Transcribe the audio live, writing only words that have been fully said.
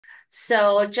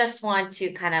So just want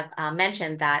to kind of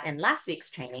mention that in last week's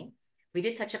training, we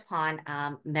did touch upon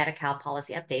Medi-Cal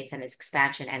policy updates and its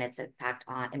expansion and its impact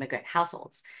on immigrant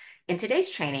households. In today's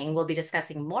training, we'll be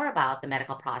discussing more about the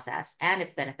medical process and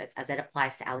its benefits as it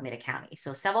applies to Alameda County.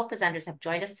 So several presenters have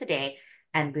joined us today,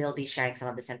 and we'll be sharing some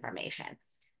of this information.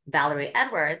 Valerie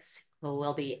Edwards, who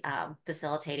will be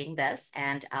facilitating this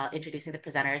and introducing the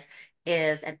presenters,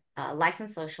 is a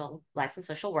licensed social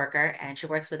worker, and she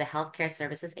works with the Healthcare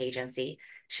Services Agency.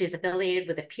 She's affiliated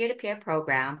with a peer-to-peer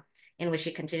program in which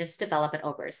she continues to develop and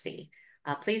oversee.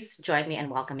 Please join me in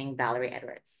welcoming Valerie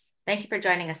Edwards. Thank you for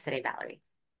joining us today, Valerie.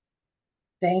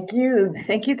 Thank you.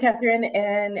 Thank you, Catherine.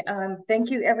 And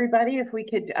thank you, everybody. If we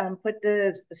could put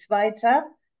the slides up.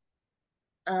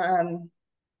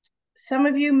 Some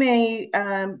of you may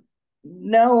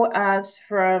know us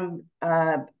from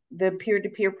the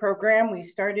peer-to-peer program. We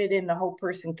started in the Whole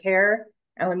Person Care,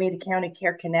 Alameda County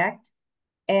Care Connect.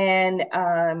 And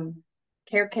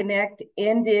Care Connect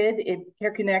ended.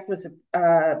 Care Connect was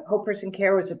Whole Person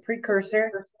Care was a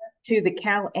precursor to the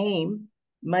Cal AIM.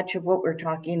 Much of what we're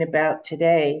talking about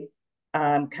today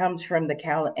comes from the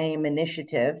Cal AIM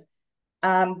initiative.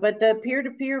 But the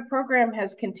peer-to-peer program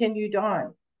has continued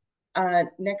on.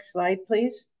 Next slide,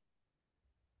 please.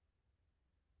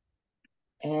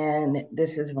 And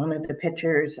this is one of the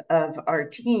pictures of our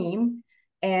team.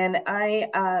 And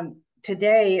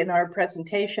today in our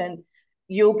presentation,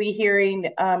 you'll be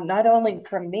hearing not only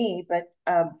from me, but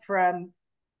from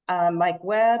Mike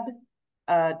Webb,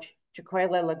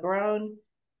 GaQuayla LaGrone,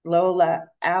 Lola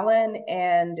Allen,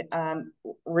 and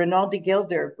Rinaldi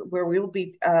Gilder, where we'll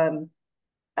be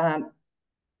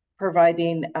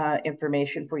providing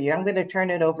information for you. I'm going to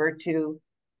turn it over to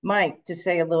Mike to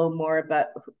say a little more about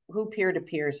who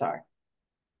peer-to-peers are.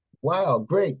 Wow,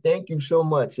 great. Thank you so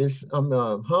much. I'm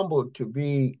humbled to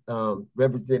be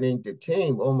representing the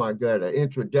team. Oh my God, an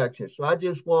introduction. So I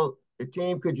just want the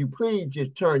team, could you please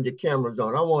just turn your cameras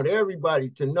on? I want everybody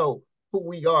to know who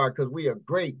we are because we are a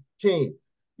great team.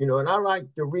 And I like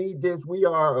to read this. We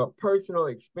are a personal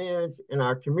experience in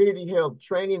our community health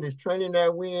training. This training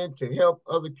that we're in to help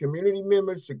other community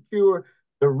members secure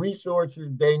the resources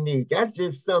they need. That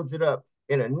just sums it up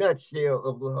in a nutshell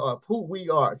of who we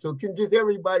are. So can just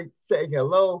everybody say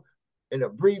hello in a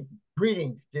brief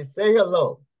greetings? Just say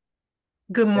hello.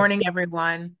 Good morning,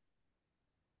 everyone.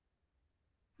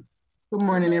 Good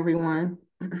morning, everyone.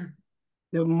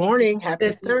 Good morning. Happy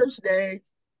Thursday.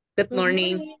 Good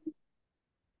morning.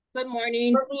 Good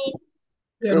morning.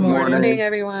 Good morning,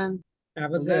 everyone.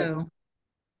 Have a good.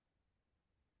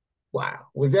 Wow.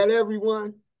 Was that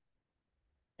everyone?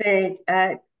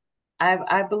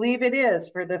 I believe it is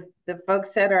for the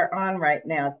folks that are on right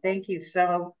now. Thank you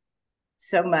so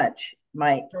much,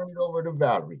 Mike. Turn it over to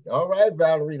Valerie. All right,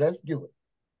 Valerie, let's do it.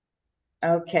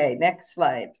 Okay, next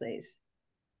slide, please.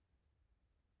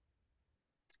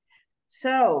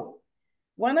 So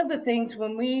one of the things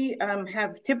when we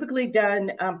have typically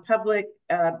done public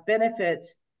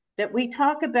benefits that we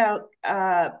talk about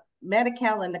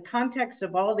Medi-Cal in the context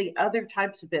of all the other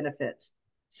types of benefits.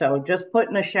 So just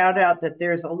putting a shout out that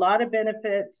there's a lot of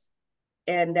benefits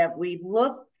and that we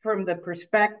look from the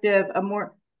perspective, a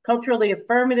more culturally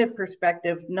affirmative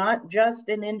perspective, not just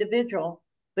an individual,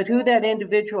 but who that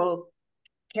individual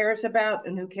cares about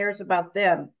and who cares about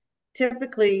them,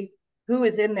 typically who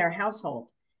is in their household.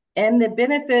 And the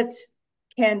benefits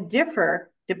can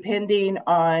differ depending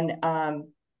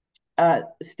on,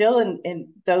 still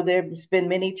though there's been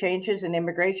many changes in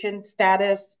immigration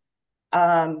status,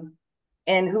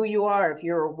 and who you are. If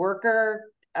you're a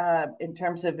worker, in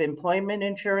terms of employment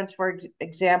insurance, for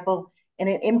example, and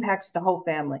it impacts the whole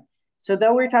family. So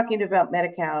though we're talking about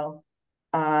Medi-Cal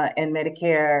and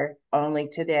Medicare only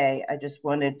today, I just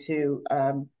wanted to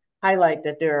highlight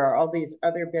that there are all these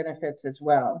other benefits as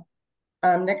well.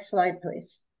 Next slide,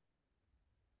 please.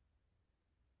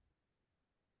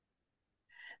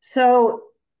 So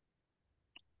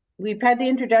we've had the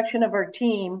introduction of our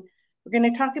team. We're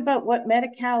going to talk about what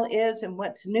Medi-Cal is and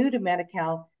what's new to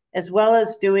Medi-Cal, as well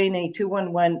as doing a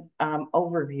 211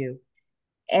 overview.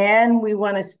 And we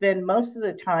want to spend most of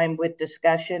the time with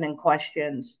discussion and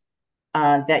questions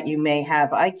that you may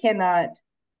have. I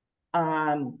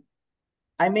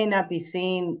may not be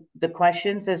seeing the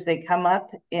questions as they come up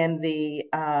in the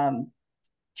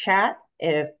chat.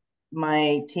 If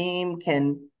my team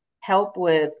can help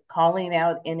with calling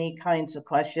out any kinds of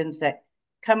questions that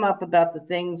come up about the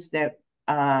things that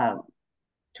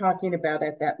talking about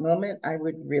at that moment, I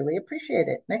would really appreciate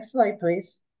it. Next slide,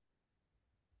 please.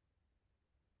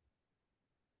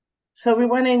 So we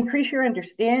want to increase your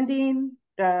understanding,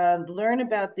 learn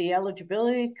about the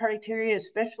eligibility criteria,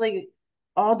 especially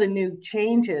all the new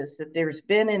changes that there's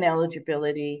been in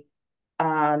eligibility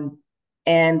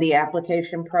and the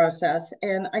application process.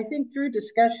 And I think through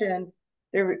discussion,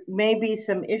 there may be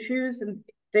some issues and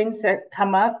things that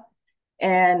come up,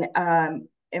 and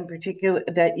in particular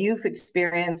that you've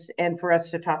experienced, and for us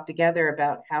to talk together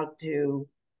about how to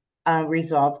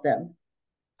resolve them.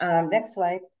 Next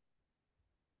slide.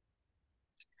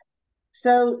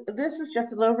 So this is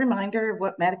just a little reminder of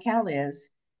what Medi-Cal is,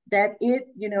 that it,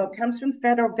 comes from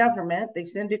federal government. They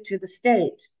send it to the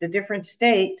states. The different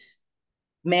states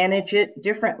manage it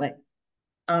differently.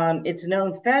 It's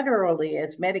known federally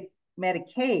as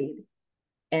Medicaid.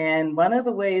 And one of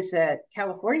the ways that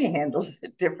California handles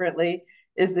it differently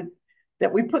is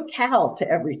that we put Cal to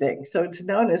everything. So it's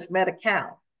known as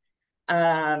Medi-Cal.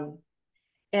 And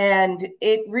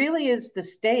it really is the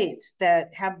states that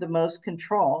have the most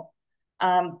control.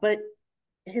 But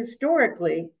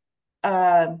historically,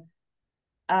 the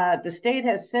state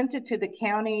has sent it to the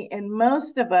county, and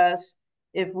most of us,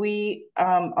 if we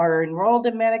are enrolled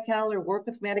in Medi-Cal or work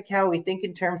with Medi-Cal, we think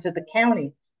in terms of the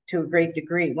county to a great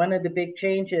degree. One of the big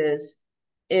changes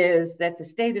is that the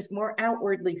state is more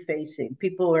outwardly facing.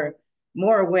 People are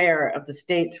more aware of the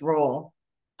state's role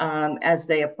as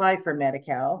they apply for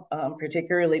Medi-Cal,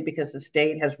 particularly because the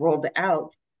state has rolled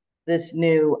out this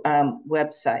new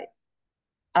website.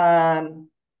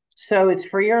 So it's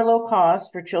free or low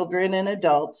cost for children and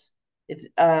adults. It's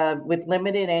with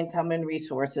limited income and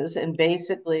resources, and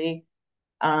basically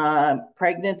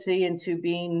pregnancy into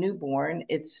being newborn.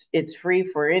 It's free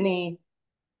for any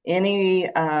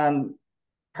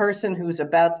person who's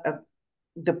about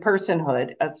the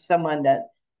personhood of someone that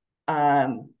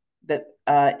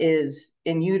is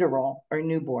in utero or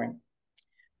newborn.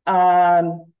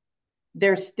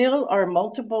 There still are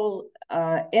multiple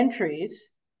entries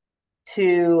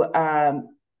to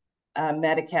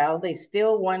Medi-Cal. They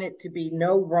still want it to be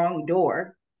no wrong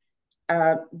door,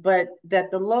 but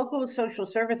that the local social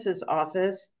services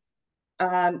office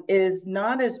is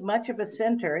not as much of a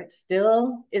center. It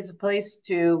still is a place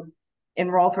to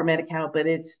enroll for Medi-Cal, but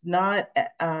it's not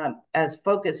as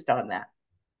focused on that.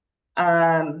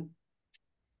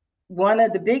 One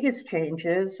of the biggest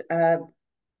changes,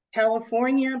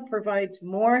 California provides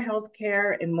more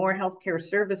healthcare and more healthcare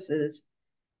services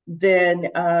than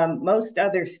most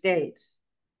other states.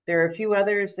 There are a few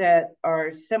others that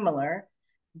are similar,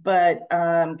 but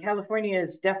California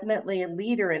is definitely a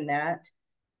leader in that.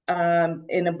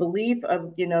 In a belief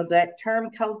of, that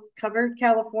term covered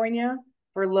California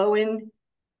for low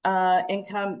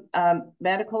income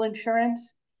medical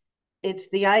insurance. It's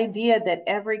the idea that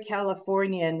every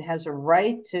Californian has a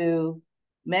right to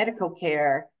medical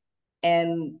care,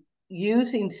 and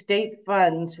using state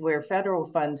funds where federal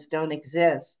funds don't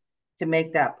exist to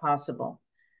make that possible.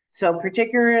 So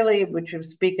particularly, which we'll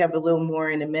speak of a little more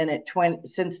in a minute,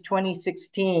 since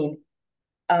 2016,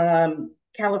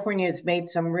 California has made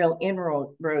some real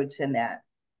inroads in that.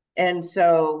 And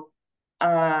so,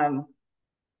 an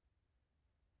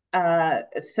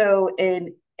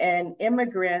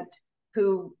immigrant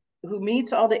who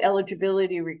meets all the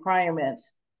eligibility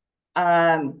requirements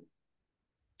can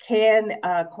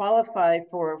qualify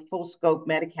for full scope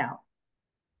Medi-Cal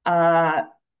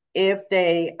if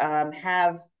they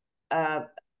have a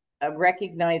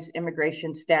recognized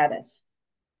immigration status.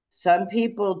 Some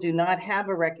people do not have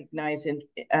a recognized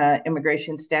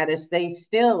immigration status. They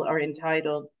still are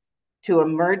entitled to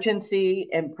emergency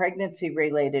and pregnancy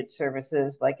related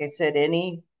services. Like I said,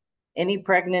 any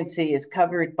pregnancy is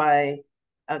covered by,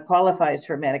 qualifies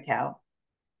for Medi-Cal.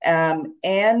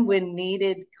 And when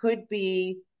needed, could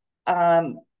be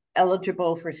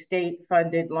eligible for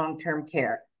state-funded long-term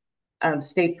care.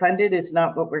 State-funded is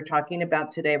not what we're talking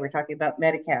about today. We're talking about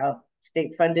Medi-Cal.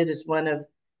 State-funded is one of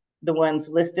the ones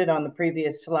listed on the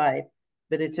previous slide,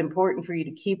 but it's important for you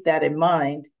to keep that in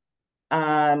mind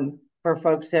for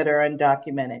folks that are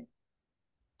undocumented.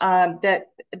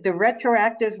 That the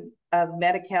retroactive of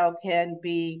Medi-Cal can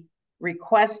be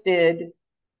requested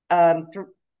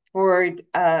for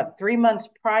 3 months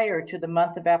prior to the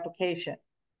month of application.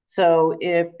 So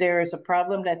if there is a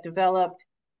problem that developed,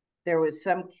 there was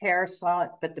some care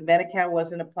sought, but the Medi-Cal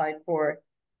wasn't applied for,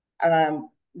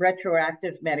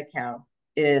 retroactive Medi-Cal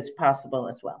is possible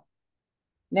as well.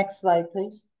 Next slide,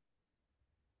 please.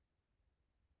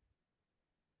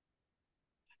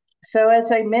 So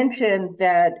as I mentioned,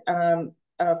 that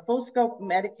full scope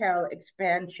Medi-Cal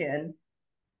expansion,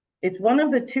 it's one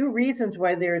of the two reasons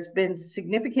why there's been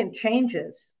significant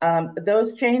changes.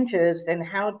 Those changes and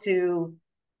how to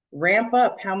ramp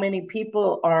up how many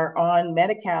people are on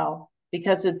Medi-Cal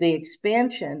because of the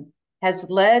expansion has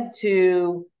led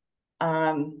to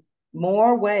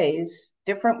more ways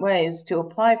different ways to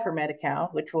apply for Medi-Cal,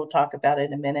 which we'll talk about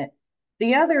in a minute.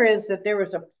 The other is that there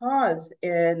was a pause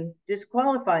in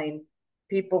disqualifying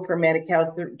people for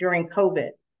Medi-Cal during COVID,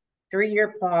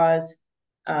 3-year pause.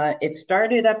 It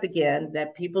started up again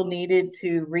that people needed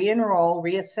to re-enroll,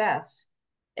 reassess.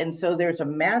 And so there's a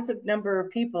massive number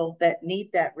of people that need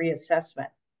that reassessment.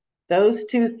 Those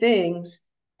two things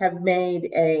have made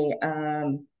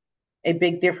a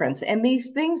big difference. And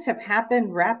these things have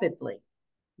happened rapidly.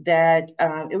 That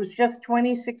it was just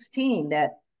 2016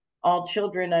 that all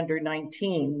children under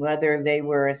 19, whether they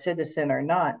were a citizen or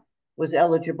not, was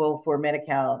eligible for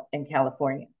Medi-Cal in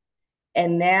California.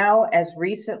 And now, as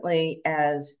recently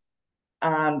as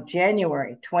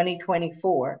January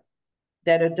 2024,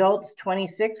 that adults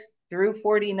 26 through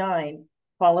 49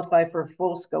 qualify for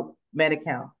full scope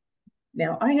Medi-Cal.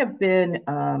 Now, I have been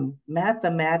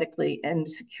mathematically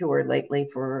insecure lately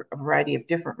for a variety of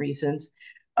different reasons.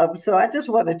 So I just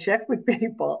want to check with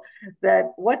people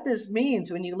that what this means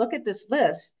when you look at this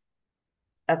list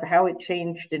of how it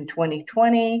changed in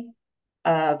 2020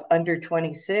 of under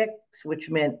 26, which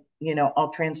meant, all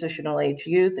transitional age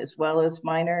youth as well as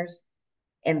minors.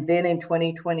 And then in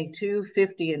 2022,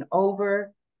 50 and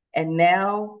over. And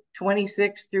now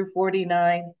 26 through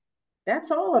 49. That's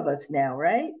all of us now,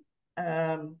 right?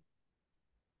 I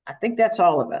think that's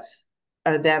all of us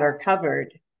that are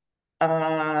covered.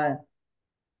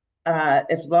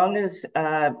 As long as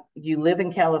you live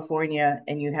in California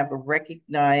and you have a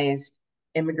recognized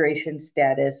immigration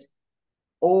status,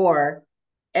 or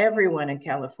everyone in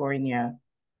California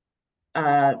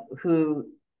who,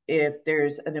 if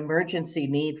there's an emergency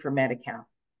need for Medi-Cal.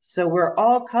 So we're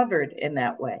all covered in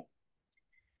that way.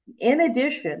 In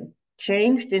addition,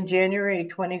 changed in January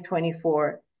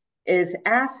 2024 is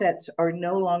assets are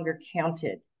no longer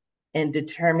counted in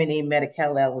determining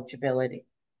Medi-Cal eligibility.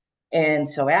 And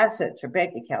so assets are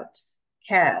bank accounts,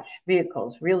 cash,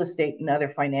 vehicles, real estate, and other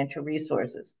financial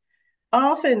resources.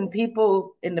 Often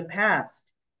people in the past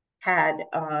had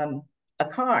a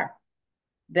car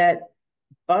that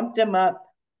bumped them up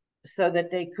so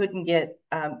that they couldn't get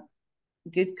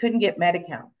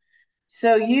Medi-Cal.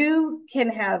 So you can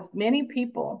have many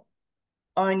people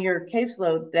on your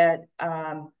caseload that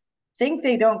think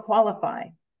they don't qualify,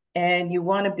 and you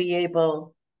want to be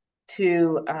able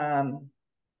to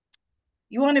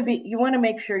you want to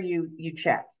make sure you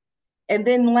check. And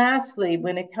then lastly,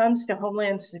 when it comes to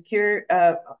Homeland Security,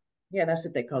 that's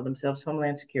what they call themselves,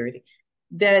 Homeland Security,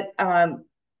 that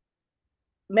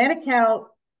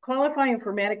Medi-Cal, qualifying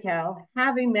for Medi-Cal,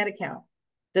 having Medi-Cal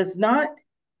does not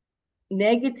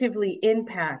negatively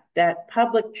impact that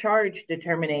public charge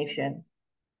determination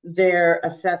they're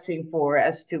assessing for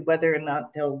as to whether or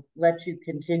not they'll let you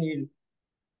continue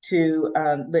to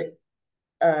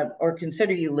or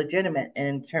consider you legitimate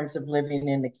in terms of living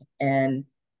in the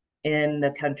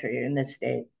country, in the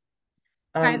state.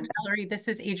 Hi, Valerie. This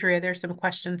is Adria. There's some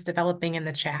questions developing in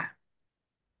the chat.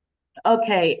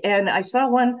 Okay, and I saw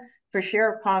one for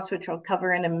Sheriff Cost, which I'll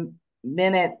cover in a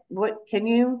minute. What can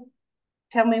you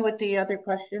tell me what the other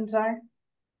questions are?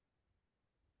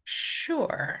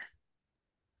 Sure.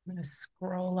 I'm going to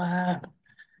scroll up.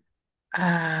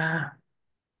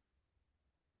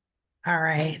 All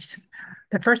right.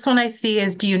 The first one I see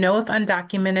is, do you know if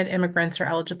undocumented immigrants are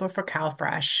eligible for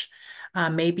CalFresh?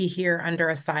 Maybe here under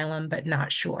asylum, but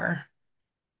not sure.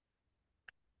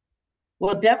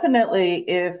 Well, definitely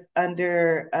if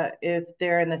they're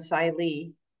an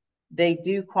asylee, they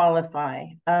do qualify.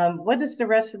 What is the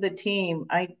rest of the team?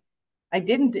 I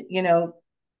didn't,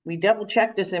 we double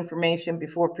checked this information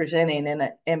before presenting,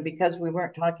 and because we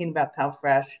weren't talking about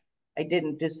CalFresh, I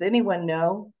didn't. Does anyone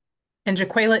know? And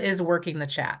GaQuayla is working the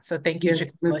chat, so thank you, Yes,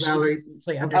 Ms. Valerie.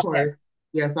 Of course.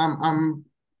 Yes, I'm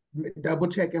double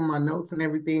checking my notes and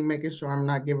everything, making sure I'm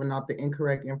not giving out the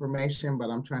incorrect information, but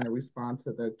I'm trying to respond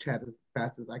to the chat as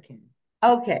fast as I can.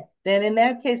 Okay, then in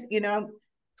that case,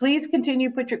 please continue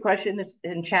to put your questions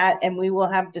in chat, and we will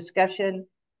have discussion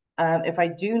if I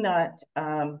do not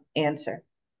answer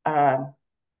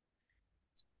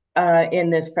in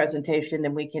this presentation,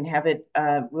 then we can have it,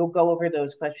 we'll go over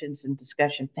those questions in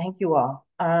discussion. Thank you all.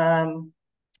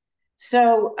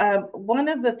 So one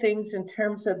of the things in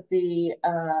terms of the,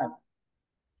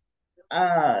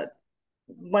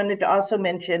 wanted to also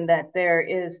mention that there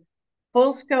is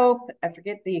full scope, I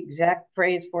forget the exact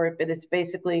phrase for it, but it's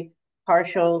basically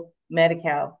partial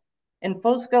Medi-Cal. And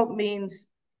full scope means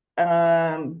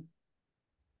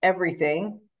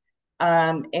everything.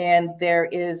 And there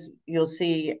is, you'll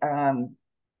see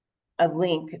a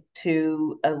link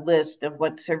to a list of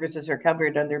what services are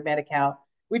covered under Medi-Cal,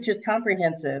 which is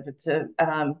comprehensive. It's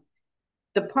the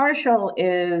partial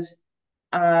is,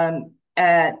 as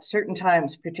at certain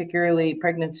times, particularly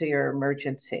pregnancy or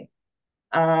emergency.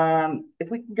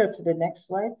 If we can go to the next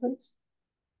slide, please.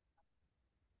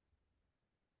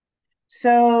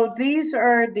 So these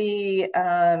are the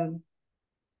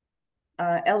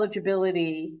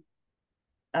eligibility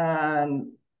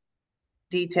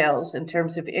details in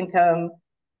terms of income,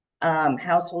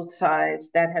 household size.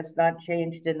 That has not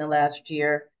changed in the last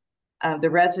year.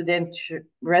 The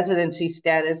residency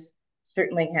status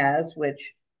certainly has,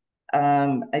 which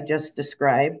I just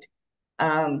described.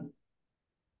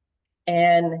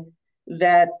 And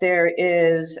that there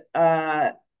is,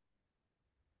 I'm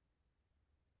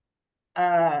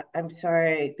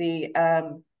sorry,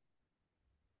 I'm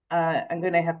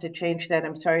going to have to change that.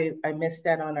 I'm sorry, I missed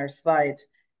that on our slides.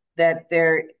 That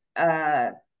there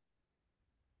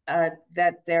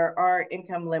are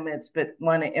income limits, but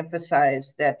want to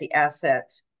emphasize that the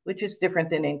assets, which is different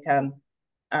than income,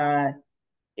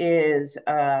 is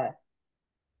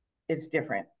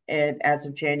different as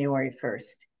of January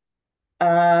 1st.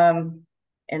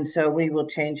 And so we will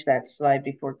change that slide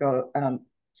before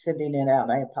sending it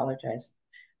out. I apologize.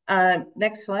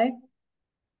 Next slide.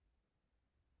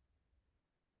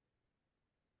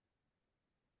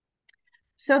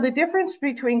 So the difference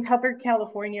between covered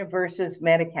California versus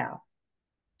Medi-Cal.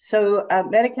 So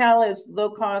Medi-Cal is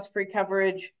low-cost free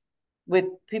coverage with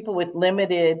people with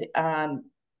limited income.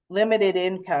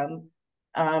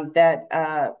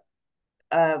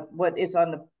 What is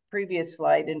on the previous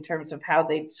slide in terms of how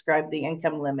they describe the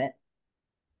income limit.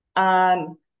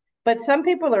 But some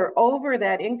people are over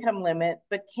that income limit,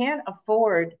 but can't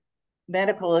afford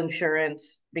medical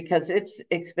insurance because it's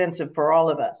expensive for all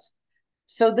of us.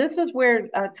 So this is where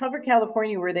Cover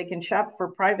California, where they can shop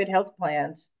for private health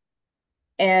plans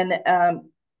and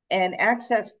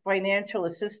access financial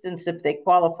assistance if they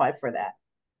qualify for that,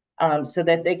 so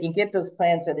that they can get those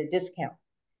plans at a discount.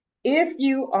 If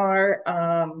you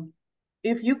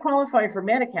qualify for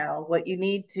Medi-Cal, what you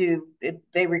need to,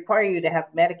 they require you to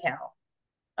have Medi-Cal.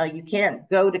 You can't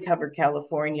go to Cover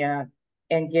California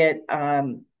and get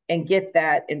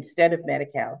that instead of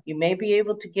Medi-Cal. You may be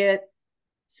able to get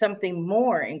something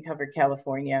more in Cover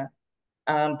California,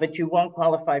 but you won't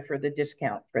qualify for the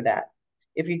discount for that.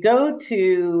 If you go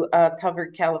to Cover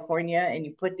California and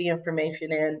you put the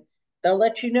information in, they'll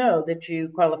let you know that you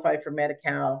qualify for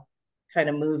Medi-Cal, kind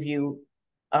of move you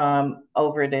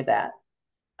over to that.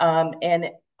 And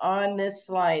on this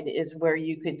slide is where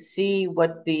you could see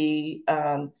what the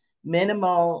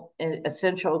minimal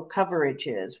essential coverage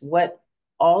is, what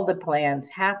all the plans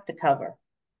have to cover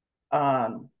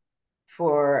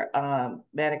for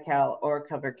Medi-Cal or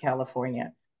Cover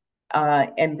California.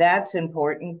 And that's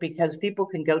important because people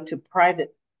can go to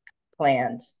private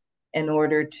plans in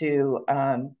order to,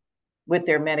 with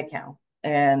their Medi-Cal.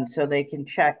 And so they can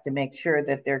check to make sure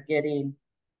that they're getting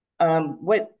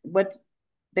what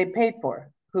they paid for,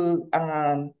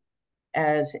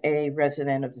 as a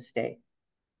resident of the state.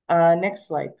 Next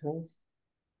slide, please.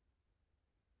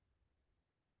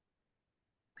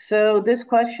 So this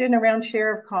question around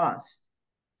share of costs.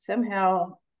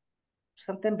 Somehow,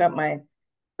 something about my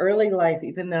early life,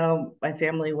 even though my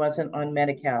family wasn't on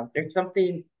Medi-Cal, there's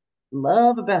something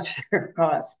love about share of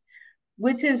costs,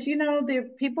 which is,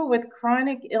 the people with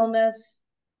chronic illness,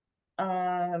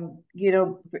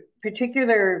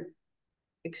 particular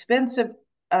expensive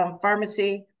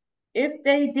pharmacy, if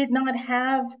they did not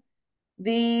have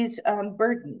these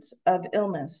burdens of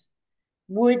illness,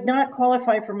 would not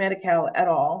qualify for Medi-Cal at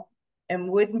all and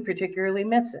wouldn't particularly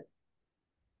miss it.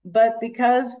 But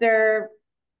because their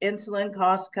insulin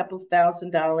costs a couple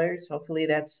 $1,000, hopefully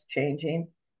that's changing,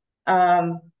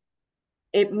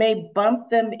 it may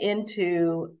bump them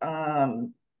into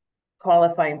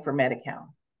qualifying for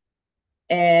Medi-Cal.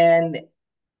 And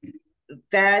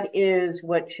that is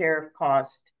what share of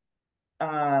cost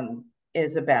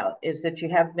is about, is that you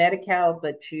have Medi-Cal,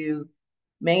 but you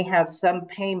may have some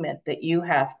payment that you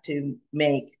have to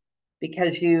make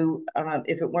because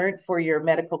if it weren't for your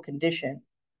medical condition,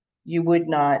 you would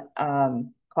not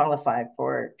qualify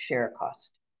for share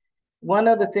cost. One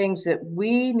of the things that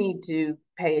we need to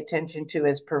pay attention to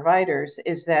as providers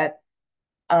is that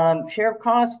share of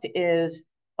cost is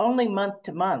only month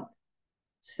to month.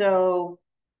 So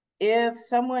if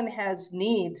someone has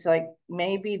needs, like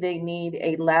maybe they need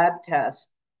a lab test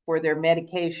for their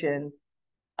medication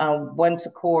once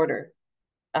a quarter,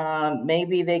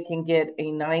 maybe they can get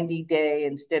a 90-day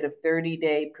instead of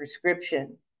 30-day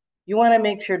prescription. You want to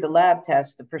make sure the lab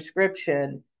test, the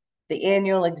prescription, the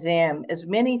annual exam, as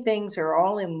many things are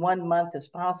all in 1 month as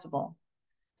possible,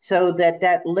 so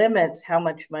that limits how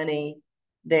much money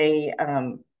they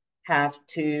have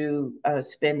to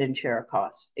spend and share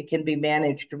costs. It can be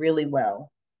managed really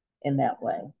well in that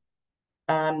way.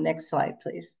 Next slide,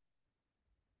 please.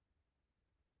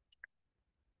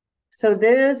 So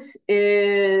this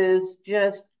is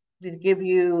just to give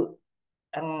you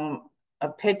a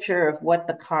picture of what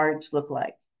the cards look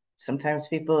like. Sometimes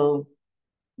people,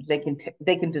 they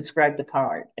can describe the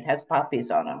card. It has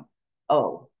poppies on them.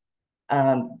 Oh,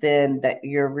 then that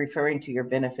you're referring to your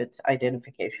benefits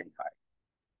identification card.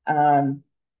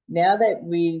 Now that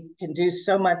we can do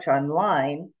so much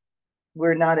online,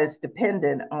 we're not as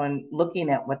dependent on looking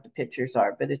at what the pictures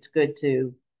are, but it's good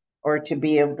to, or to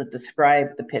be able to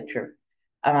describe the picture.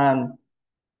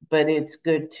 But it's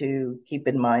good to keep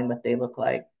in mind what they look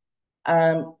like.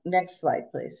 Next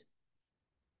slide, please.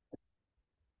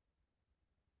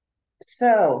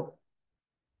 So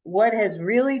what has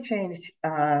really changed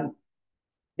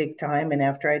big time, and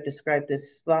after I describe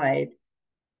this slide,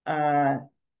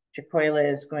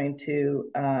 GaQuayla is going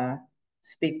to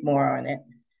speak more on it,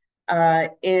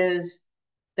 is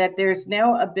that there's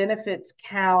now a Benefits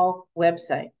Cal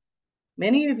website.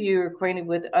 Many of you are acquainted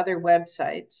with other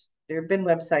websites. There have been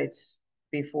websites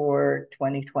before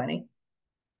 2020.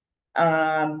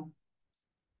 But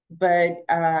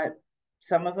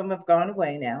some of them have gone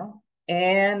away now,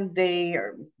 and they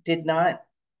did not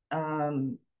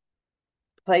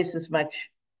place as much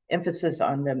emphasis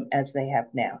on them as they have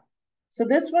now. So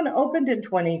this one opened in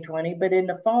 2020, but in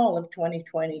the fall of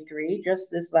 2023, just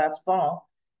this last fall,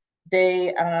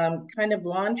 they kind of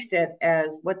launched it as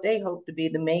what they hope to be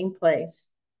the main place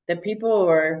that people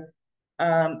are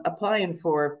applying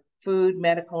for food,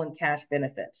 medical, and cash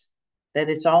benefits. That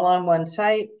it's all on one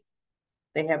site.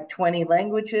 They have 20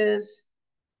 languages,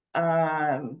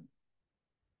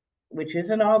 which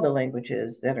isn't all the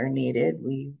languages that are needed.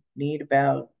 We need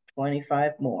about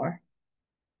 25 more.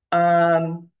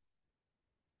 But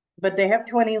they have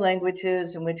 20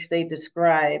 languages in which they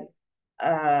describe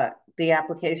the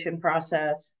application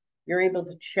process. You're able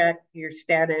to check your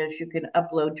status. You can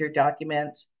upload your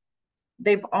documents.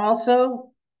 They've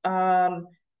also,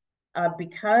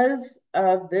 because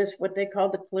of this, what they call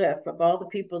the cliff, of all the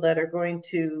people that are going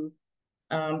to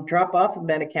drop off of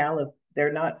Medi-Cal if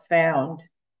they're not found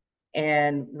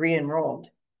and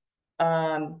re-enrolled.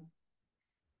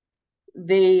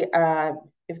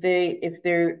 If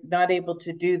they're not able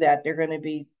to do that, they're going to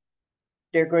be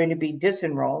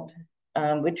disenrolled,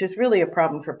 which is really a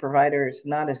problem for providers,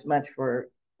 not as much for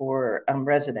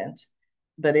residents,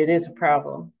 but it is a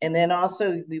problem. And then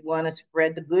also we want to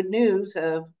spread the good news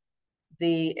of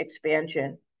the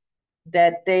expansion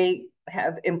that they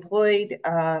have employed.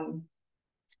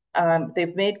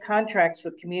 They've made contracts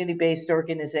with community-based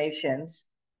organizations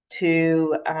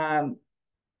to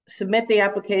submit the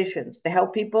applications, to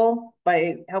help people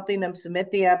by helping them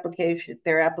submit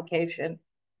their application,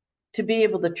 to be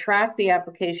able to track the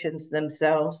applications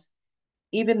themselves.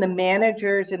 Even the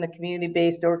managers in the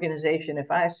community-based organization,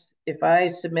 if I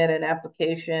submit an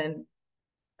application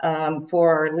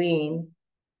for Arlene,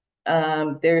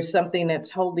 there's something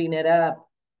that's holding it up,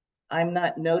 I'm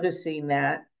not noticing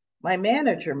that. My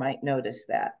manager might notice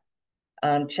that.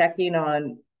 Checking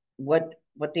on what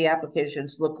the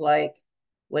applications look like,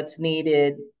 what's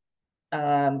needed,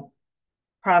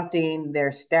 prompting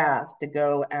their staff to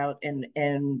go out and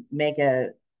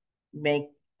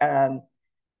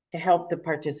to help the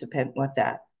participant with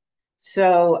that.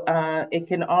 So it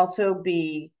can also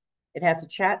be, it has a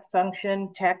chat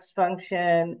function, text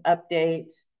function,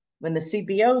 updates. When the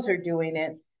CBOs are doing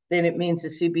it, then it means the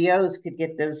CBOs could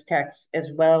get those texts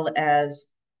as well as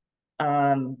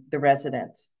the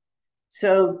residents.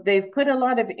 So they've put a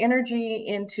lot of energy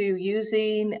into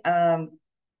using,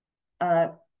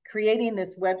 creating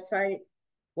this website,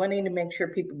 wanting to make sure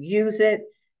people use it.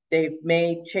 They've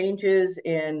made changes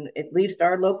in at least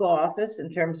our local office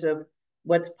in terms of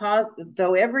what's possible,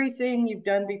 though everything you've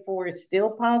done before is still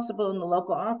possible in the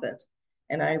local office,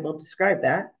 and I will describe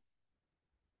that.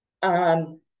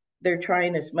 They're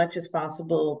trying as much as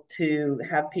possible to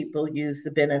have people use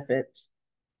the Benefits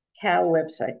Cal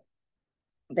website.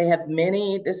 They have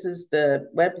many, this is the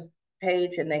web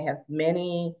page, and they have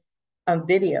many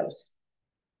videos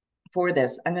for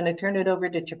this. I'm going to turn it over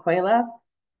to GaQuayla,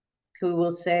 who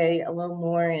will say a little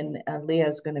more, and Leah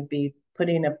is going to be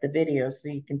putting up the video so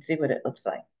you can see what it looks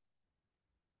like.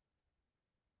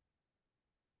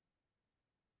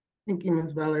 Thank you,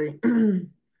 Ms. Valerie.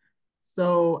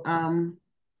 So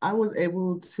I was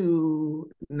able to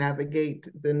navigate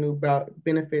the new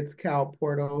Benefits Cal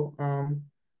portal.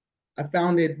 I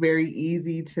found it very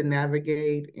easy to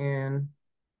navigate and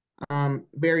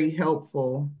very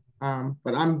helpful.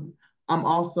 But I'm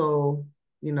also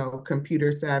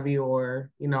computer savvy,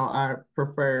 or, I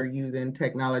prefer using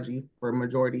technology for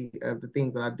majority of the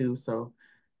things that I do. So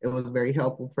it was very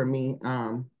helpful for me.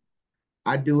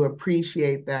 I do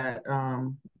appreciate that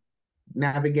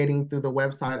navigating through the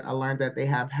website, I learned that they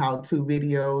have how-to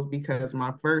videos, because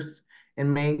my first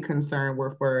and main concern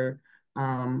were for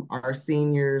our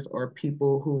seniors or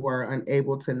people who are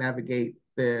unable to navigate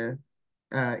the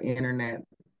internet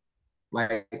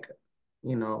like,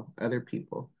 other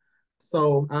people.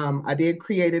 So I did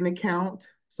create an account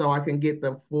so I can get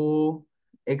the full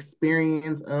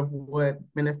experience of what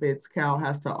Benefits Cal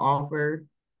has to offer.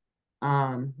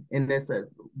 And there's a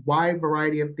wide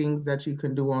variety of things that you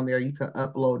can do on there. You can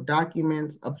upload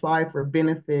documents, apply for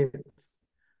benefits,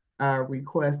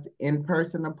 request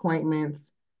in-person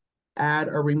appointments, add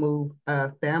or remove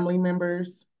family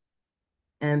members.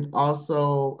 And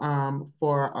also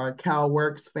for our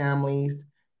CalWorks families,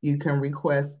 you can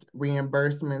request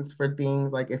reimbursements for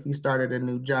things like if you started a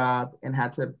new job and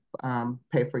had to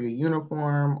pay for your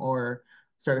uniform or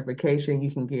certification,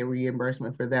 you can get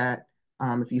reimbursement for that.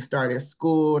 If you started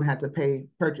school and had to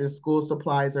purchase school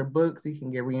supplies or books, you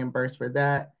can get reimbursed for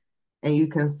that. And you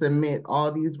can submit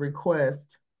all these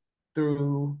requests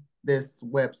through this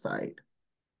website.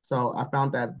 So I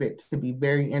found that bit to be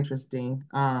very interesting.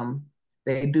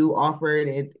 They do offer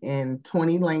it in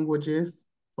 20 languages,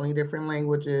 20 different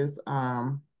languages.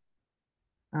 What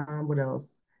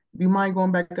else? Do you mind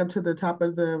going back up to the top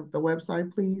of the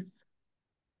website, please?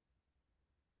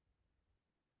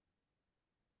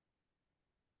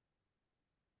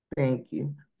 Thank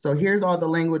you. So here's all the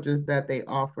languages that they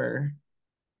offer.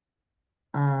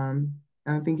 And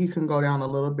I think you can go down a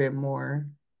little bit more.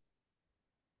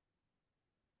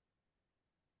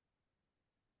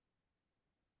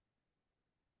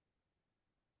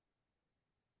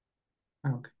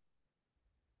 Okay.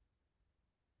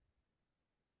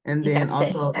 And then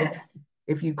also,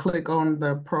 if you click on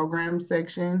the program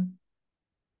section,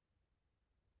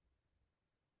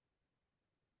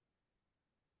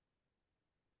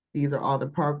 these are all the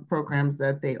programs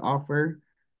that they offer.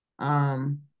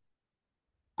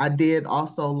 I did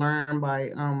also learn by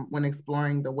when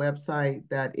exploring the website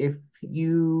that if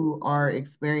you are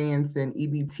experiencing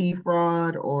EBT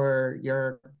fraud or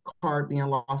your card being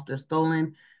lost or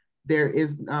stolen,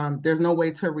 there's no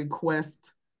way to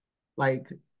request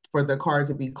like for the card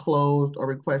to be closed or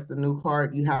request a new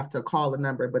card. You have to call the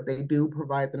number, but they do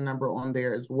provide the number on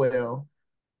there as well.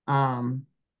 For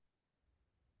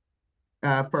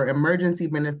emergency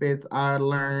benefits, I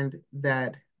learned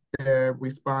that the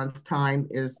response time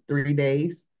is 3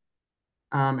 days,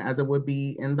 as it would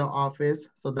be in the office.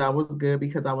 So that was good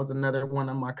because that was another one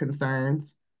of my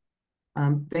concerns.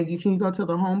 Thank you. Can you go to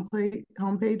the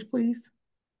homepage, please?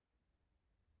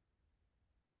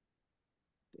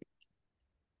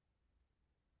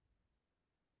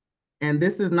 And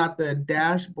this is not the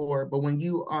dashboard, but when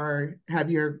you have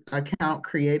your account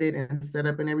created and set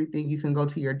up and everything, you can go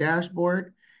to your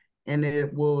dashboard and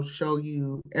it will show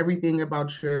you everything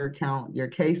about your account, your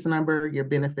case number, your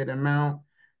benefit amount,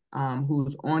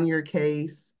 who's on your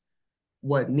case,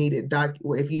 what needed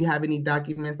if you have any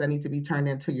documents that need to be turned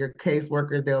into your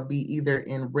caseworker, they'll be either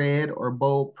in red or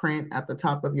bold print at the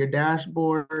top of your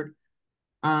dashboard.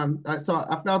 So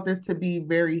I felt this to be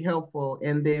very helpful.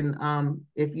 And then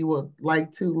if you would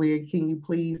like to, Leah, can you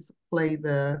please play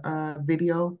the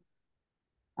video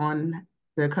on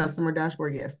the customer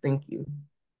dashboard? Yes, thank you.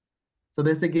 So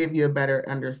this will give you a better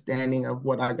understanding of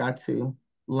what I got to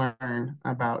learn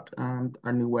about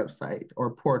our new website or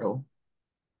portal.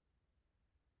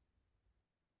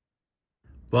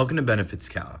 Welcome to Benefits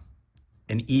Cal,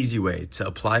 an easy way to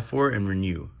apply for and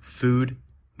renew food,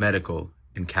 medical,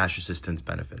 and cash assistance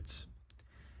benefits.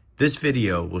 This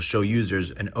video will show users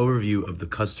an overview of the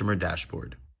customer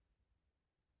dashboard.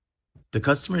 The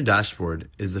customer dashboard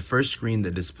is the first screen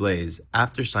that displays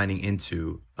after signing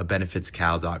into a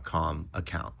benefitscal.com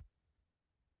account.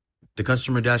 The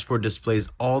customer dashboard displays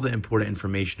all the important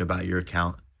information about your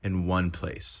account in one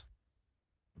place.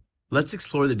 Let's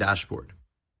explore the dashboard.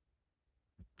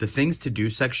 The Things to Do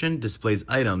section displays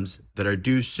items that are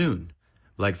due soon,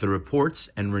 like the reports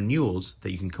and renewals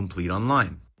that you can complete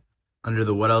online. Under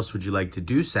the What Else Would You Like to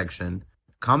Do section,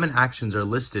 common actions are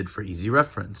listed for easy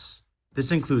reference.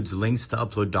 This includes links to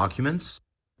upload documents,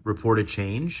 report a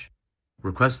change,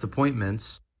 request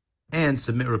appointments, and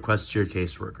submit requests to your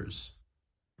caseworkers.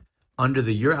 Under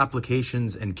the Your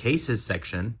Applications and Cases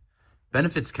section,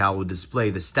 Benefits Cal will display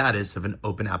the status of an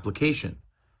open application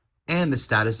and the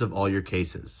status of all your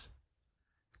cases.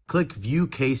 Click View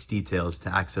Case Details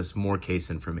to access more case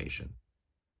information.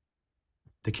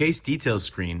 The case details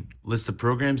screen lists the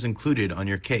programs included on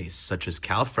your case, such as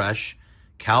CalFresh,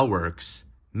 CalWorks,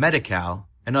 Medi-Cal,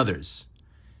 and others.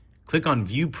 Click on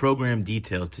View Program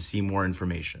Details to see more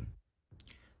information.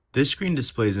 This screen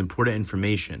displays important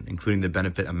information, including the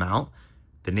benefit amount,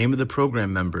 the name of the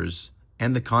program members,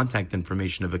 and the contact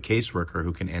information of a caseworker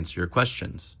who can answer your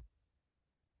questions.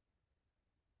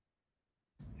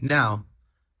 Now,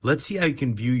 let's see how you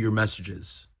can view your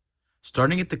messages.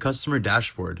 Starting at the customer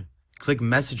dashboard, click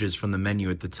Messages from the menu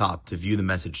at the top to view the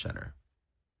message center.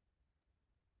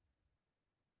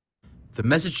 The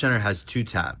message center has two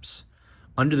tabs.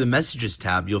 Under the Messages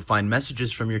tab, you'll find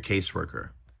messages from your caseworker.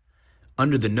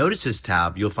 Under the Notices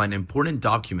tab, you'll find important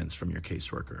documents from your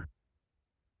caseworker.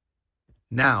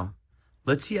 Now,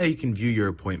 let's see how you can view your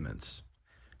appointments.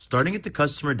 Starting at the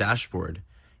customer dashboard,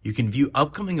 you can view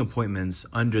upcoming appointments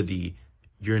under the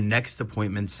Your Next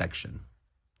Appointment section.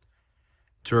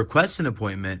 To request an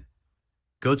appointment,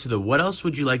 go to the What else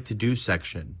would you like to do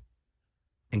section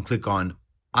and click on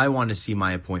I want to see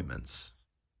my appointments.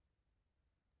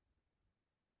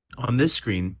 On this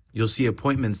screen, you'll see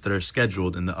appointments that are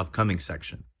scheduled in the upcoming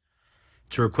section.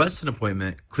 To request an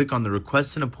appointment, click on the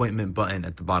Request an Appointment button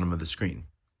at the bottom of the screen.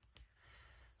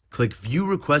 Click View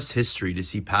Request History to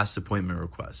see past appointment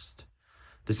requests.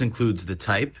 This includes the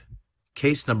type,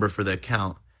 case number for the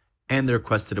account, and the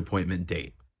requested appointment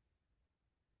date.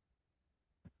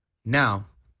 Now,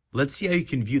 let's see how you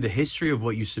can view the history of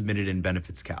what you submitted in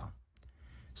Benefits Cal.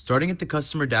 Starting at the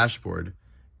customer dashboard,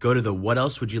 go to the What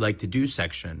else would you like to do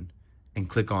section and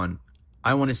click on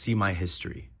I want to see my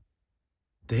history.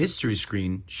 The history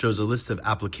screen shows a list of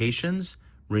applications,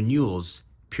 renewals,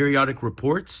 periodic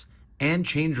reports, and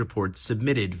change reports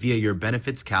submitted via your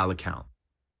Benefits Cal account.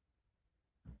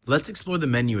 Let's explore the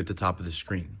menu at the top of the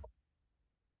screen.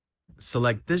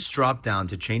 Select this drop-down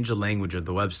to change the language of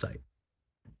the website.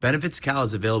 Benefits Cal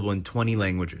is available in 20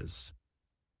 languages.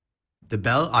 The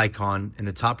bell icon in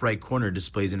the top right corner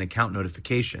displays an account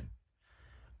notification.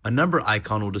 A number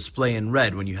icon will display in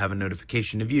red when you have a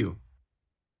notification to view.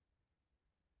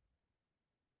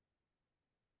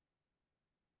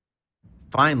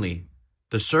 Finally,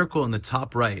 the circle in the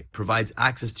top right provides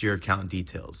access to your account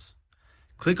details.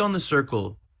 Click on the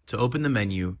circle to open the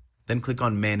menu, then click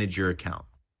on Manage Your Account.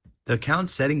 The account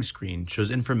settings screen shows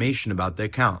information about the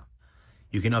account.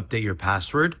 You can update your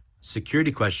password,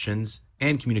 security questions,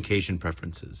 and communication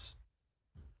preferences.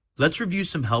 Let's review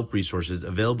some help resources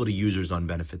available to users on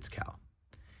Benefits Cal.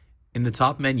 In the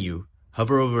top menu,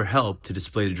 hover over Help to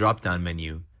display the drop-down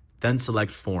menu, then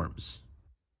select Forms.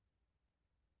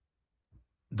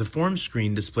 The Forms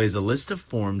screen displays a list of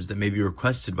forms that may be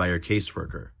requested by your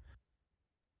caseworker.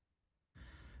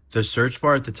 The search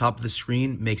bar at the top of the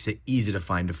screen makes it easy to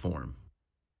find a form.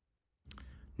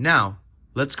 Now,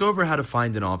 let's go over how to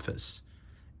find an office.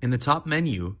 In the top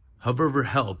menu, hover over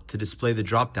Help to display the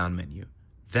drop-down menu,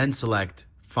 then select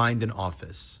Find an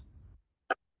Office.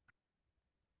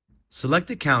 Select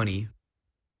a county,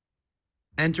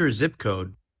 enter a zip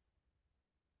code,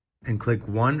 and click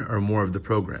one or more of the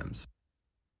programs.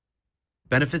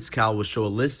 Benefits Cal will show a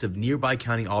list of nearby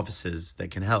county offices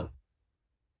that can help.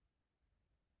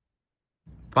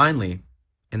 Finally,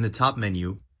 in the top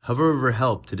menu, hover over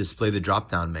Help to display the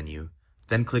drop-down menu,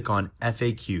 then click on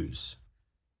FAQs.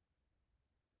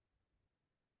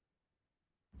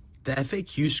 The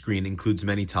FAQ screen includes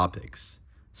many topics.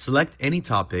 Select any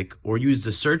topic or use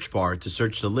the search bar to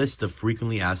search the list of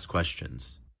frequently asked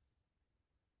questions.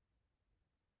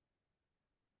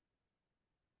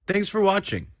 Thanks for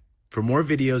watching. For more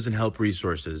videos and help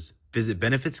resources, visit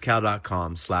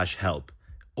benefitscal.com/help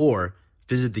or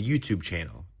visit the YouTube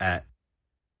channel at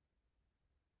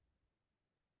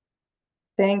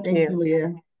Thank Thank you. you,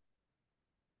 Leah.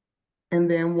 And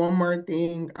then one more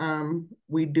thing,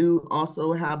 we do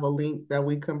also have a link that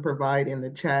we can provide in the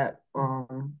chat.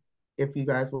 If you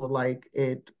guys would like,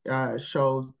 it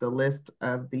shows the list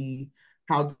of the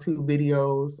how-to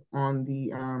videos on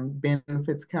the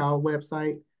Benefits Cal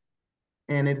website.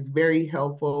 And it is very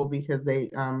helpful because they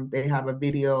have a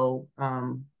video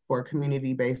for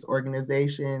community-based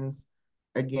organizations,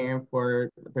 again, for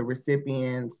the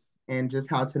recipients, and just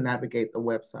how to navigate the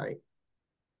website.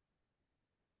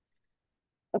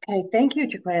 Okay, thank you,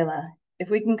 GaQuayla. If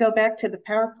we can go back to the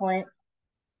PowerPoint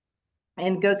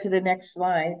and go to the next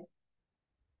slide.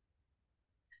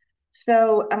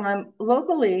 So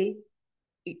locally,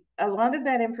 a lot of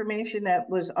that information that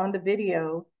was on the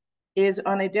video is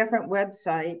on a different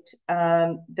website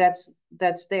that's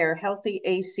there,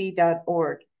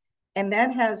 healthyac.org. And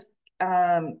that has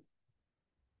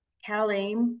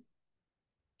CalAIM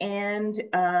and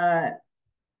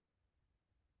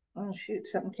oh shoot,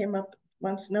 something came up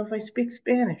wants to know if I speak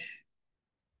Spanish.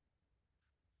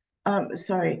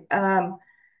 Sorry.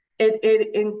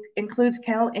 It includes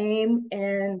CalAIM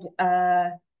and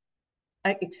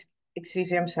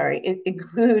excuse me, I'm sorry. It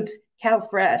includes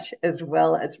CalFresh as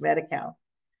well as Medi-Cal,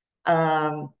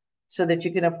 so that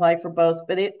you can apply for both.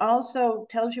 But it also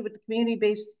tells you what the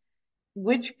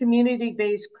which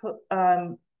community-based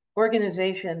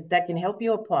organization that can help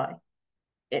you apply.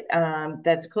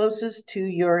 That's closest to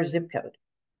your zip code.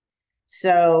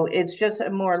 So it's just a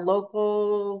more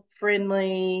local,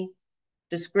 friendly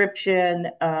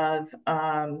description of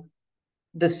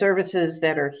the services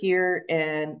that are here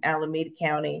in Alameda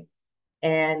County,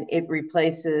 and it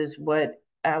replaces what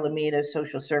Alameda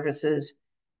Social Services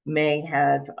may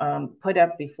have put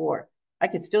up before. I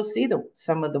could still see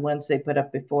some of the ones they put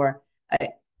up before. I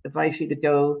advise you to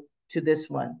go to this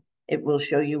one. It will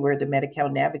show you where the Medi-Cal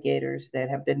navigators that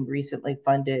have been recently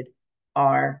funded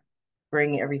are,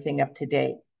 bring everything up to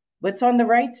date. What's on the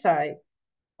right side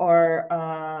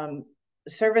are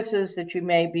services that you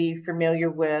may be familiar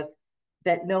with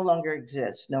that no longer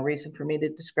exist. No reason for me to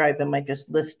describe them. I just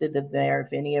listed them there.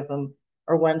 If any of them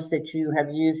are ones that you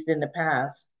have used in the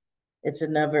past, it's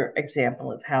another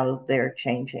example of how they're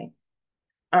changing.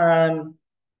 I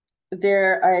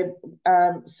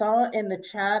saw in the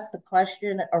chat the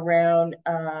question around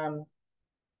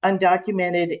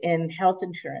undocumented in health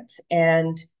insurance.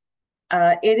 And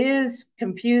it is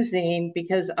confusing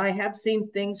because I have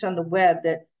seen things on the web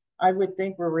that I would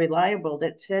think were reliable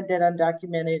that said that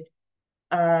undocumented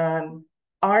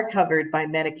are covered by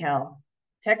Medi-Cal.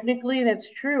 Technically, that's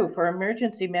true for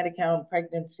emergency Medi-Cal and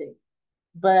pregnancy.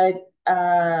 But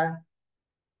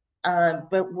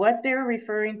what they're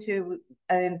referring to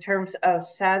in terms of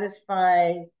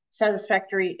satisfactory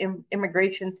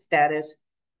immigration status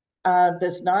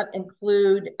does not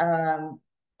include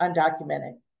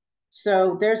undocumented.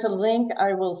 So there's a link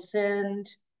I will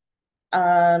send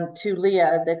to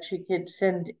Leah that she could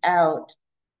send out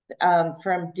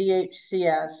from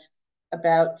DHCS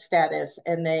about status,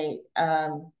 and they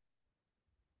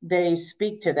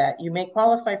speak to that. You may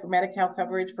qualify for Medi-Cal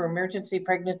coverage for emergency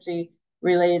pregnancy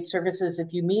related services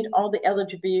if you meet all the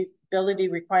eligibility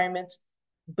requirements,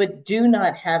 but do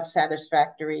not have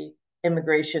satisfactory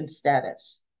immigration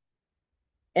status.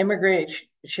 Immigrants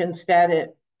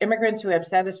who have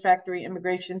satisfactory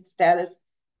immigration status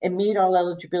and meet all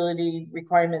eligibility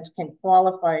requirements can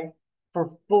qualify for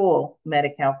full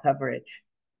Medi-Cal coverage.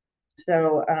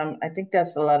 So I think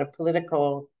that's a lot of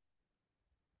political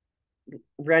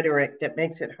rhetoric that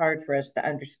makes it hard for us to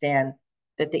understand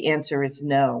that the answer is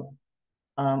no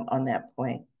on that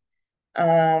point.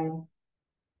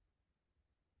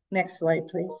 Next slide,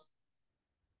 please.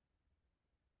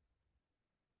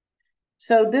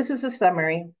 So this is a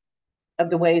summary of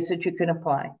the ways that you can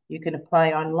apply. You can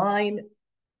apply online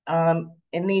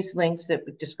in these links that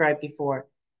we described before.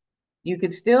 You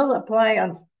could still apply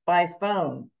by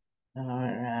phone.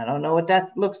 I don't know what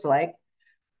that looks like.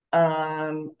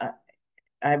 I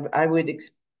would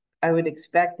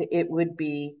expect that it would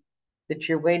be that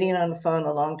you're waiting on the phone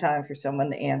a long time for someone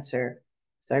to answer.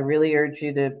 So I really urge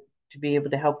you to be able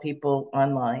to help people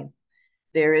online.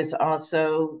 There is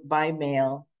also by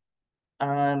mail.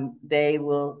 They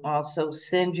will also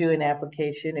send you an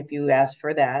application if you ask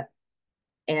for that.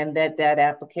 And that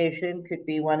application could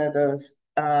be one of those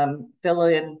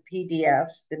fill-in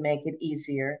PDFs to make it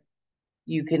easier.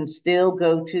 You can still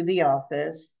go to the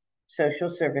office, social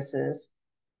services,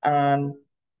 and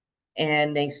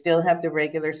they still have the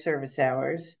regular service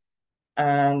hours.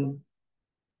 But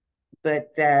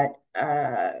that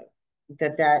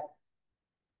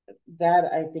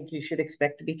I think you should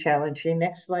expect to be challenging.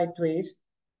 Next slide, please.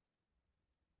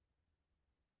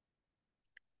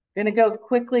 I'm going to go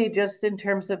quickly just in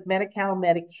terms of Medi-Cal,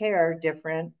 Medicare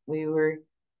different. The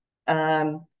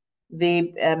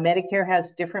Medicare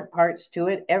has different parts to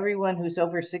it. Everyone who's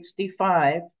over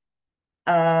 65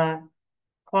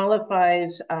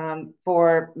 qualifies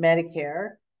for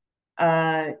Medicare,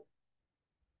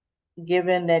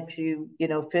 given that you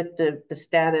fit the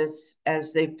status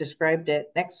as they've described it.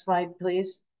 Next slide,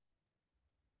 please.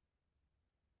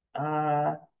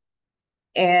 And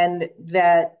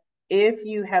that if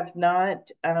you have not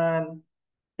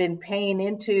been paying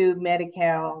into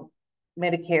Medicare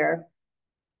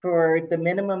for the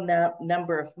minimum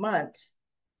number of months,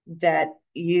 that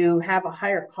you have a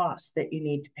higher cost that you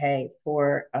need to pay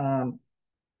for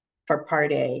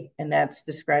Part A, and that's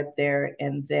described there.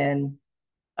 And then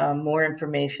more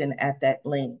information at that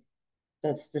link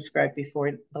that's described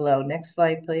below. Next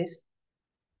slide, please.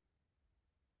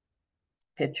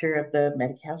 Picture of the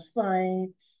Medi-Cal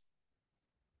slides.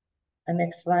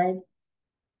 Next slide.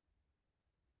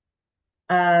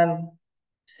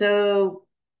 So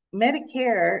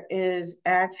Medicare is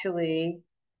actually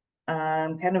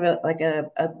kind of like a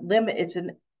limit.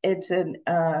 It's an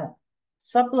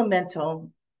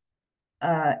supplemental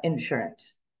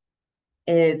insurance.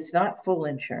 It's not full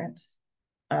insurance.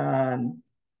 And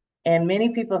many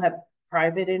people have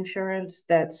private insurance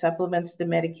that supplements the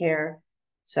Medicare.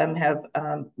 Some have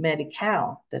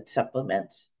Medi-Cal that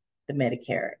supplements the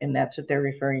Medicare, and that's what they're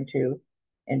referring to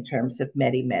in terms of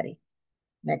Medi-Medi.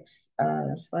 Next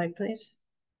slide, please.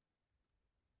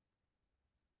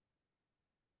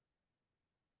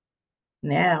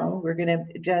 Now we're going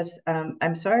to just,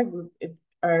 I'm sorry,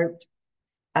 our,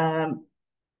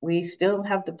 we still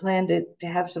have the plan to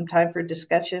have some time for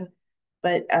discussion,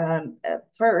 but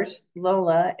first,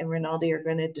 Lola and Rinaldi are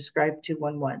going to describe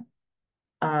 211,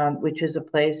 which is a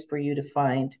place for you to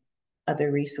find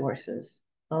other resources.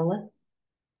 Lola?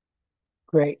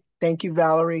 Great. Thank you,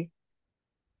 Valerie.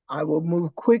 I will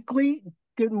move quickly.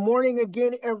 Good morning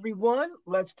again, everyone.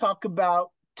 Let's talk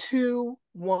about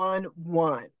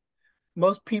 211.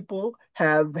 Most people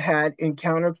have had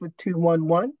encounters with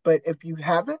 211, but if you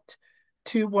haven't,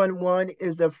 211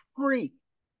 is a free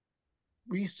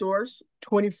resource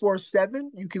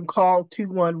 24/7. You can call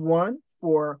 211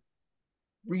 for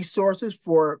resources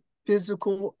for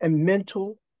physical and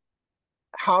mental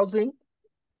housing.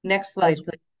 Next slide,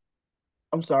 please.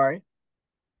 I'm sorry.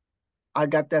 I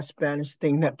got that Spanish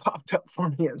thing that popped up for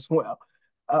me as well.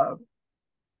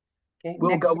 Okay,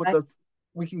 we'll go with the,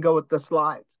 we can go with the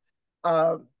slides.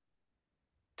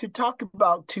 To talk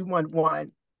about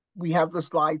 211, we have the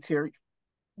slides here.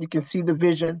 You can see the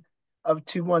vision of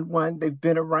 211. They've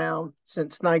been around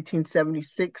since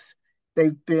 1976.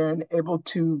 They've been able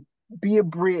to be a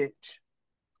bridge.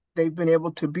 They've been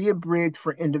able to be a bridge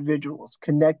for individuals,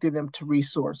 connecting them to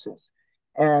resources.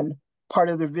 And part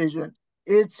of the vision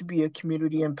is to be a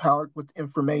community empowered with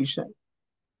information.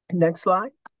 Next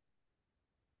slide.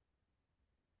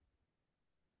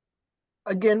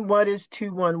 Again, what is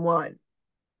 211?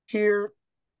 Here,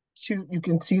 you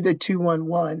can see that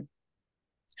 211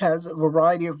 has a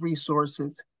variety of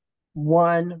resources.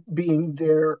 One being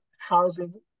their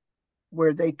housing,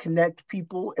 where they connect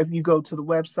people. If you go to the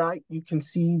website, you can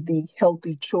see the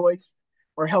healthy choice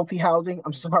or healthy housing.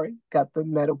 I'm sorry, got the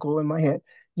medical in my head.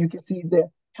 You can see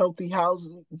the healthy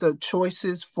housing, the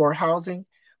choices for housing,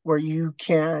 where you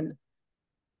can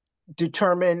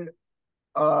determine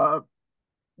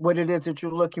what it is that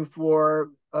you're looking for,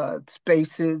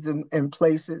 spaces and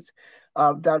places.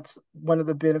 That's one of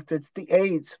the benefits. The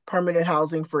AIDS, permanent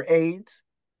housing for AIDS.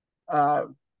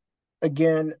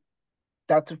 Again,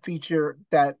 that's a feature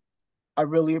that I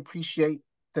really appreciate,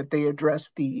 that they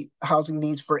address the housing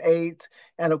needs for AIDS.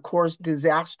 And of course,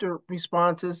 disaster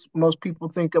responses. Most people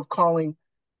think of calling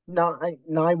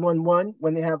 911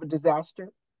 when they have a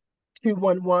disaster.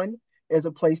 211 is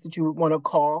a place that you would want to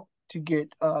call to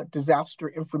get disaster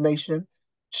information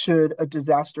should a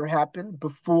disaster happen.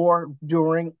 Before,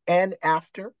 during, and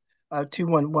after.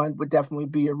 211 would definitely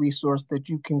be a resource that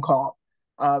you can call.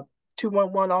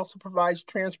 211 also provides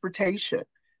transportation.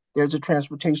 There's a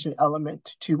transportation element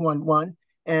to 211.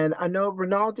 And I know,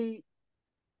 Rinaldi,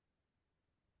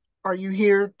 are you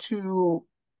here to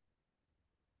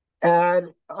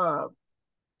add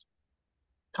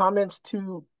comments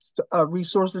to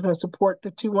resources and support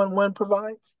that 211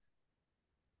 provides?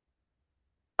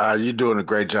 You're doing a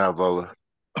great job, Lola.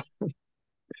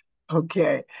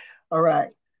 Okay. All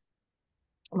right.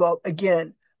 Well,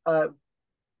 again,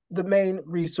 the main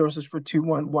resources for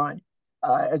 211,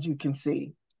 as you can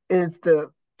see, is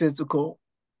the physical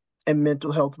and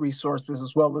mental health resources,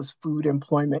 as well as food,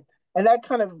 employment. And that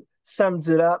kind of sums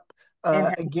it up.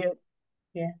 Again,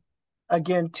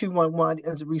 211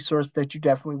 is a resource that you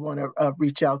definitely want to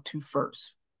reach out to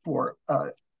first for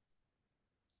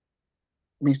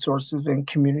resources and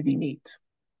community needs.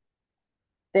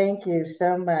 Thank you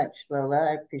so much, Lola.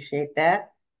 I appreciate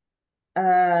that.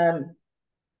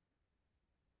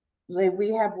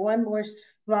 We have one more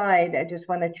slide. I just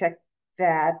want to check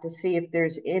that to see if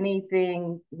there's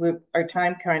anything with our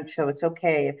time crunch. So it's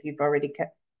okay if you've already,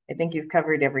 I think you've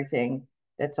covered everything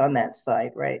that's on that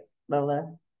slide, right,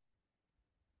 Lola?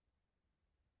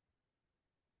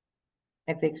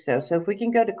 I think so. So if we can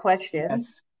go to questions.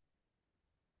 Yes.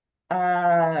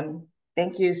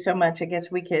 Thank you so much. I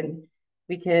guess we can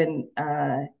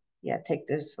take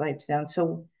those slides down.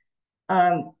 So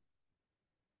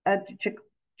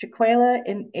GaQuayla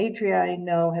and Adria, I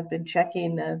know, have been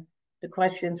checking the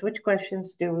questions. Which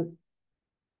questions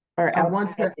are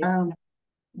outstanding?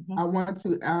 I want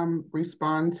to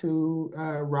respond to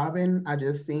Robin. I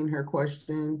just seen her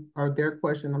question, or their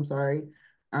question, I'm sorry.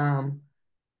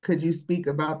 could you speak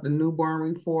about the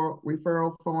newborn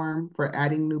referral form for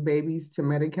adding new babies to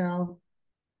Medi-Cal?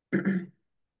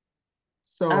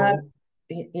 So,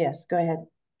 yes, go ahead.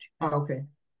 okay.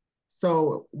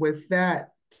 So with that,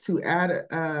 to add,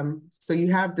 so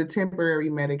you have the temporary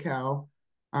Medi-Cal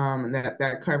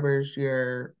that covers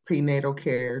your prenatal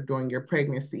care during your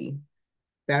pregnancy.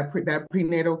 That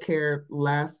prenatal care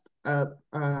lasts up,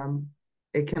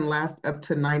 it can last up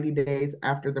to 90 days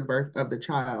after the birth of the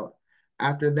child.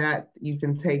 After that, you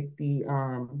can take the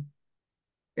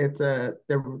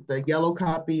yellow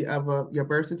copy of your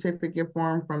birth certificate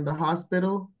form from the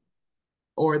hospital,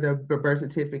 or the birth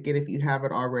certificate if you have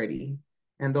it already.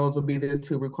 And those will be the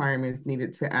two requirements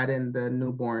needed to add in the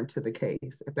newborn to the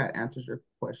case, if that answers your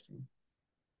question.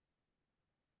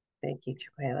 Thank you,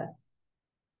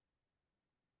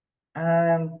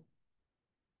 GaQuayla.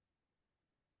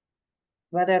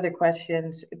 What other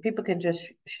questions? People can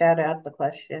just shout out the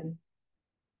question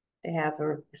they have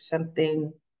or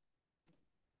something.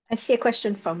 I see a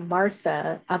question from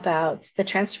Martha about the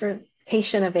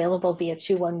transportation available via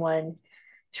 211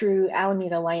 through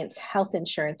Alameda Alliance Health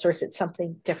Insurance, or is it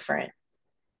something different?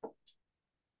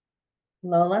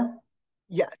 Lola?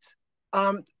 Yes.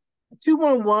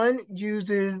 211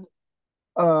 uses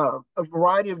a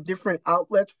variety of different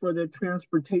outlets for their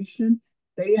transportation.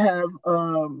 They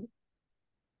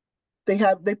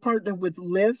partner with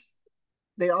Lyft.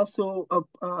 They also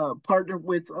partner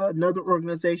with another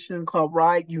organization called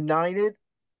Ride United.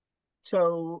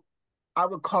 So I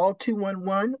would call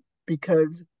 211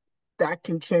 because that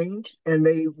can change, and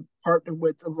they partner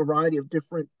with a variety of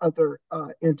different other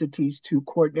entities to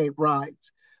coordinate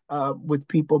rides with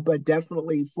people. But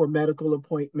definitely for medical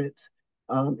appointments,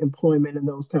 employment, and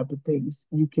those type of things,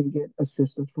 you can get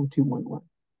assistance from 211.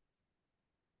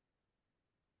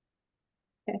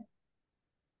 Okay.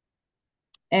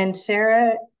 And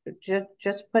Sarah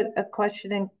just put a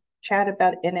question in chat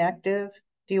about inactive.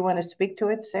 Do you want to speak to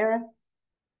it, Sarah?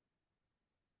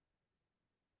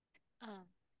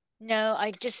 No,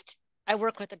 I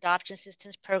work with adoption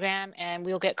assistance program, and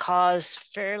we'll get calls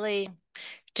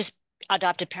just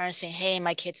adopted parents saying, hey,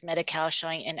 my kid's Medi-Cal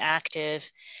showing inactive.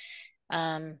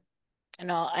 And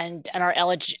our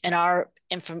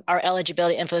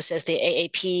eligibility info says the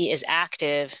AAP is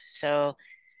active. So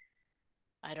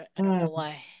I don't know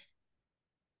why.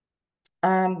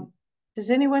 Does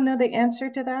anyone know the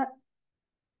answer to that?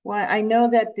 Well, I know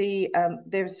that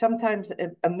there's sometimes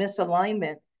a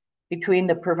misalignment between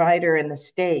the provider and the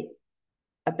state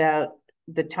about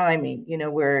the timing,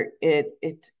 where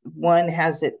it's one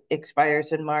has it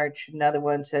expires in March, another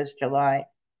one says July.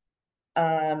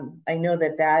 I know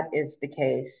that is the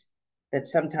case, that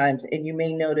sometimes, and you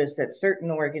may notice that certain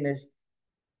organizations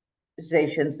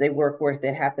they work with,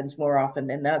 it happens more often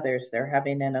than others. They're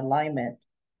having an alignment,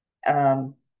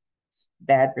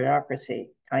 bad bureaucracy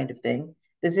kind of thing.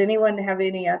 Does anyone have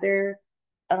any other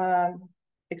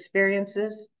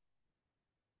experiences?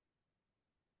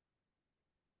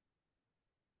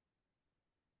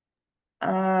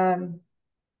 Yeah,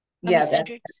 Ms.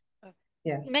 Hendricks?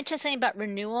 Yeah. You mentioned something about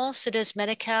renewal. So does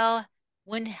Medi-Cal,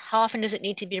 how often does it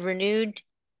need to be renewed?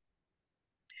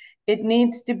 It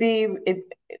needs to be,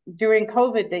 during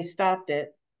COVID, they stopped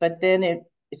it, but then it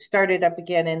started up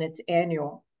again, and it's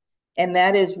annual. And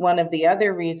that is one of the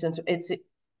other reasons. It's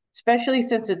especially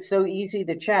since it's so easy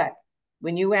to check.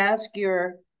 When you ask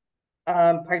your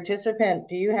participant,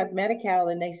 do you have Medi-Cal?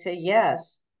 And they say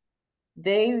yes,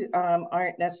 they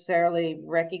aren't necessarily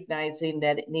recognizing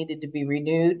that it needed to be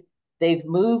renewed. They've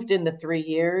moved in the 3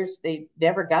 years. They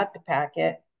never got the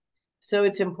packet. So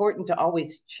it's important to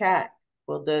always check.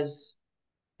 Well, does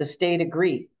the state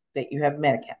agree that you have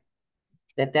Medi-Cal?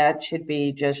 That should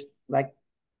be just like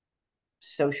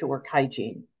social work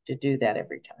hygiene to do that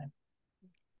every time.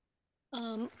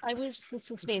 This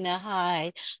is Mina.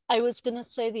 Hi. I was going to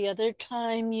say the other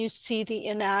time you see the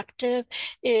inactive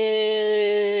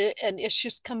and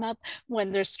issues come up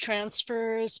when there's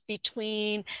transfers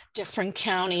between different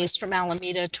counties, from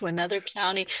Alameda to another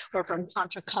county, or from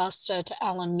Contra Costa to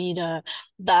Alameda,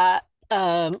 that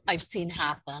I've seen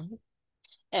happen.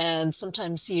 And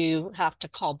sometimes you have to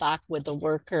call back with the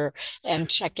worker and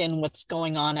check in what's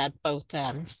going on at both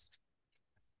ends.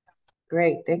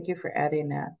 Great. Thank you for adding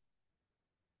that.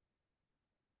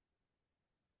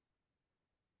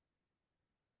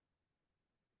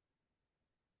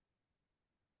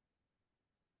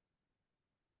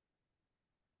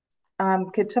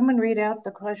 Could someone read out the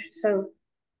question? So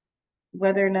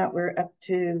whether or not we're up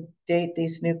to date,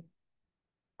 these new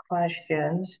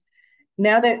questions.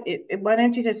 Now that, why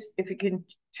don't you just, if you can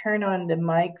turn on the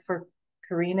mic for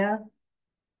Karina.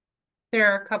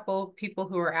 There are a couple people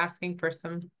who are asking for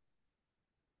some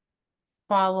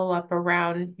follow-up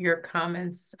around your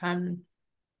comments. I'm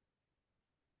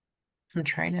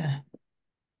trying to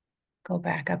go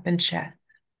back up and chat.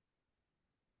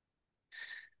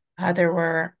 There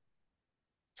were,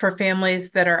 for families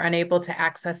that are unable to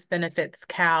access benefits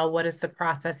Cal, what is the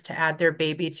process to add their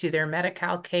baby to their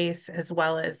Medi-Cal case, as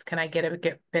well as can I get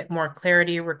a bit more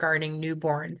clarity regarding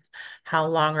newborns? How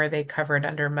long are they covered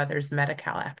under mother's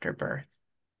Medi-Cal after birth?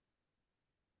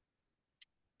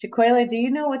 GaQuayla, do you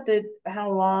know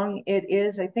how long it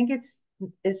is? I think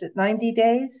is it 90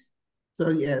 days? So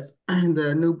yes,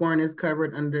 the newborn is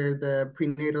covered under the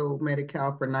prenatal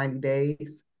Medi-Cal for 90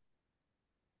 days.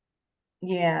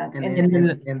 Yeah.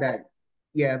 And that,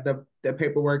 yeah, the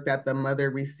paperwork that the mother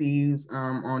receives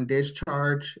on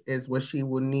discharge is what she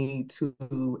will need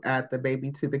to add the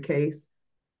baby to the case.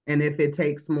 And if it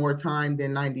takes more time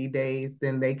than 90 days,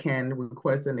 then they can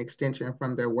request an extension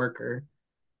from their worker.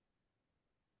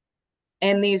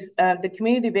 And the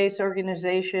community-based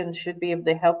organizations should be able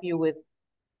to help you with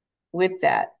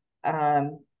that.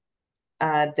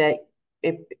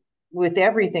 With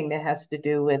everything that has to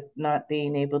do with not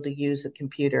being able to use a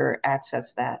computer or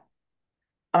access that.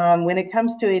 When it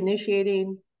comes to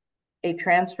initiating a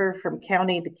transfer from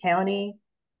county to county,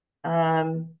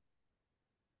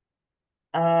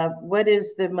 what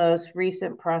is the most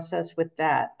recent process with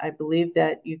that? I believe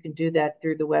that you can do that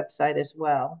through the website as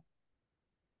well.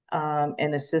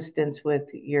 And assistance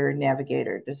with your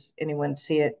navigator. Does anyone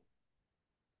see it?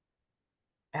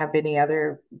 Have any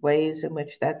other ways in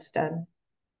which that's done?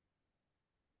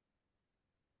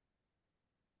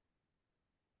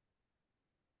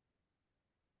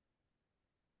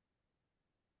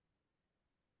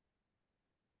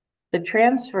 The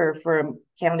transfer from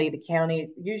county to county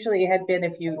usually had been,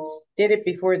 if you did it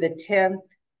before the 10th,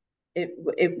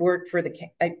 it worked for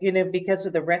because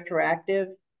of the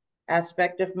retroactive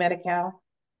aspect of Medi-Cal,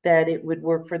 that it would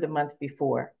work for the month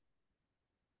before.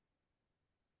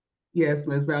 Yes,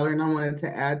 Ms. Valerie, and I wanted to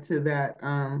add to that,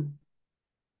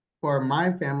 for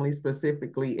my family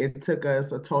specifically, it took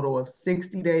us a total of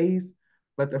 60 days,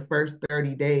 but the first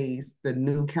 30 days, the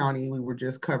new county, we were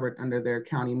just covered under their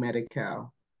county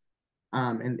Medi-Cal.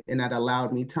 And that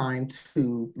allowed me time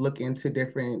to look into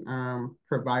different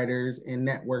providers and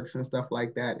networks and stuff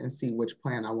like that and see which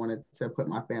plan I wanted to put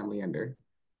my family under.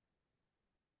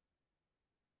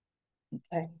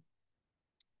 Okay.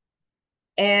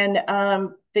 And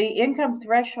the income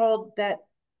threshold, that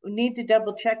we need to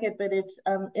double check it, but it's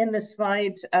in the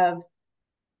slides of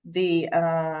it's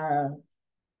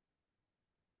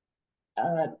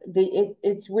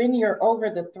when you're over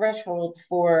the threshold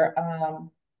for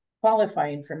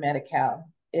qualifying for Medi-Cal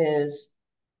is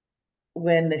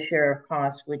when the share of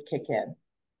costs would kick in.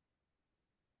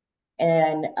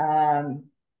 And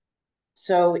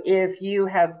so if you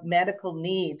have medical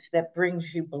needs that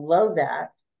brings you below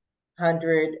that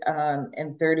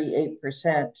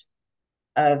 138%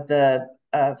 of the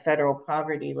federal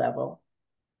poverty level,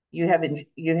 you have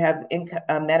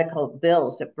medical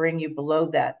bills that bring you below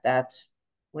that. That's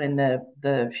when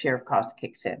the share of cost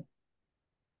kicks in.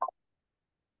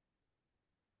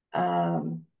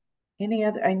 Any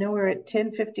other? I know we're at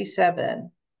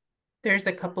 10:57. There's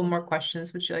a couple more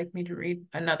questions. Would you like me to read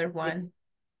another one? Yes.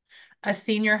 A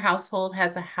senior household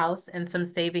has a house and some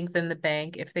savings in the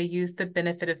bank. If they use the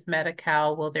benefit of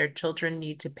Medi-Cal, will their children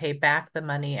need to pay back the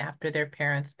money after their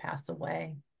parents pass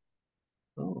away?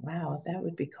 Oh, wow, that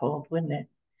would be cold, wouldn't it?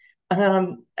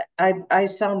 I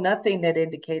saw nothing that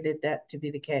indicated that to be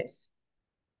the case.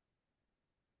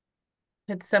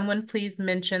 Could someone please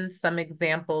mention some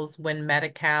examples when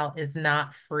Medi-Cal is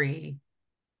not free?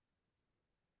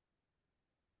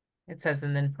 It says,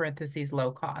 and then parentheses,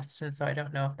 low cost. And so I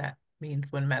don't know if that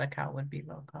means when Medi-Cal would be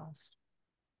low cost.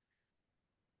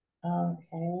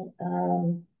 Okay.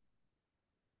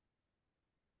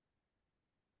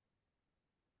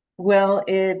 Well,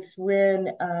 it's when,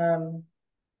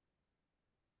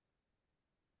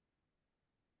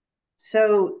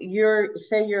 so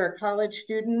say you're a college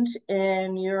student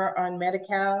and you're on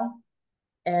Medi-Cal,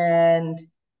 and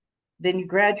then you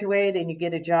graduate and you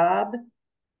get a job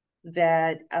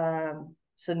that,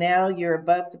 so now you're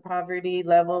above the poverty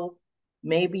level.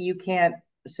 Maybe you can't,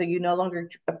 so you no longer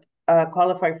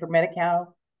qualify for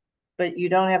Medi-Cal, but you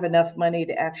don't have enough money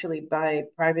to actually buy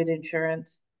private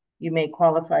insurance. You may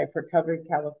qualify for Covered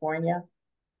California.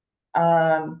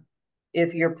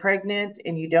 If you're pregnant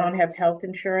and you don't have health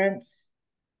insurance,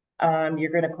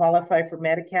 you're going to qualify for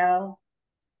Medi-Cal,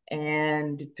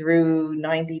 and through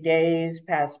 90 days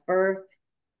past birth,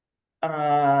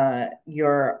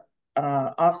 your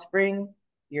offspring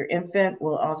Your infant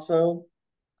will also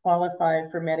qualify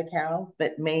for Medi-Cal,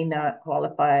 but may not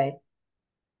qualify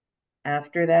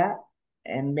after that.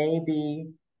 And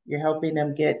maybe you're helping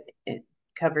them get it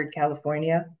covered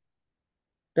California.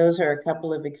 Those are a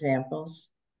couple of examples.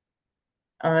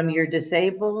 You're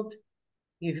disabled.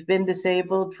 You've been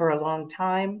disabled for a long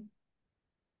time.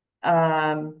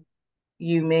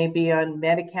 You may be on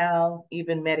Medi-Cal,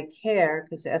 even Medicare,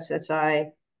 because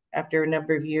SSI, after a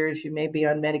number of years, you may be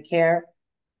on Medicare.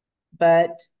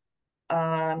 But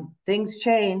things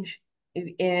change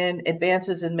in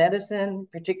advances in medicine,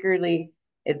 particularly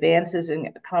advances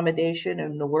in accommodation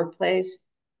in the workplace.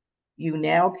 You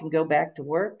now can go back to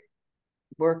work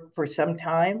for some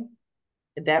time.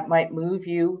 That might move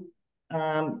you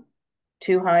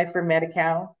too high for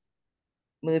Medi-Cal,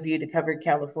 move you to covered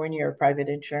California or private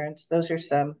insurance. Those are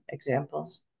some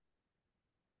examples.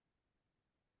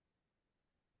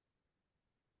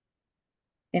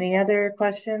 Any other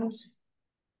questions?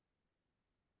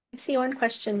 I see one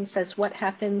question says, what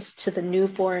happens to the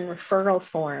newborn referral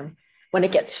form when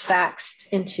it gets faxed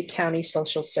into county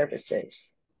social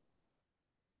services?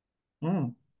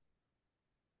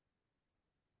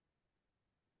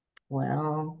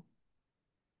 Well,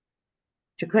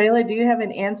 GaQuayla, do you have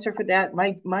an answer for that?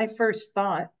 My first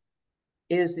thought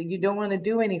is that you don't want to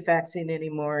do any faxing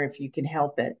anymore if you can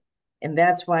help it. And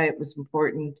that's why it was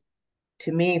important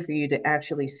to me for you to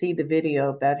actually see the video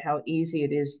about how easy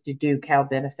it is to do Cal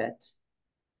benefits.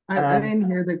 I didn't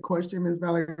hear the question, Ms.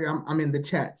 Valerie. I'm in the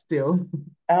chat still.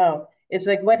 Oh, it's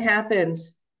like what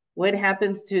happens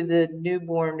to the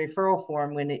newborn referral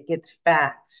form when it gets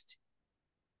faxed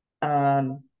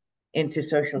into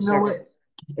social services?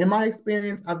 In my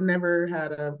experience, I've never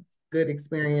had a good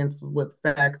experience with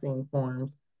faxing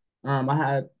forms.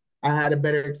 I had a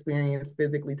better experience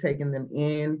physically taking them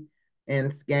in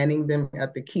and scanning them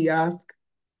at the kiosk,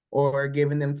 or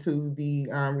giving them to the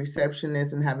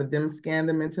receptionist and having them scan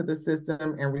them into the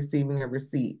system and receiving a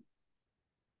receipt.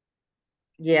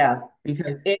 Yeah.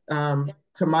 Because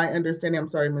to my understanding, I'm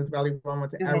sorry, Ms. Valley, I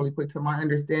want to add really quick. To my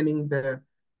understanding, their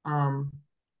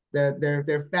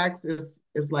fax is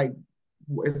like,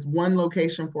 it's one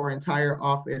location for an entire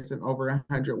office and over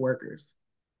 100 workers.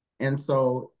 And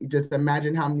so just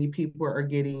imagine how many people are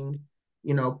getting,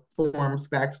 forms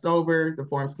faxed over. The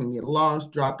forms can get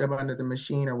lost, dropped up under the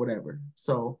machine or whatever.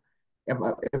 So I've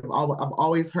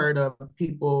always heard of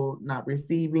people not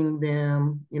receiving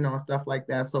them, stuff like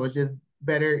that. So it's just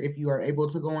better if you are able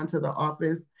to go into the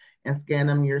office and scan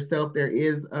them yourself. There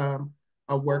is a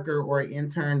worker or an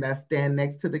intern that stand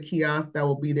next to the kiosk that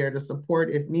will be there to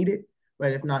support if needed.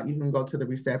 But if not, you can go to the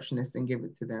receptionist and give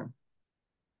it to them.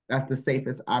 That's the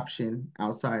safest option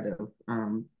outside of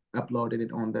uploading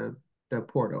it on the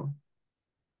portal.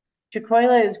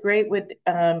 GaQuayla is great with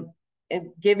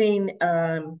giving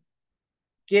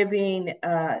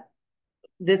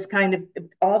this kind of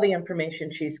all the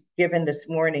information she's given this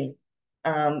morning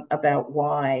about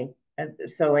why. And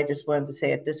so I just wanted to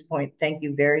say at this point, thank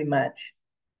you very much,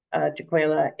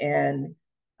 GaQuayla and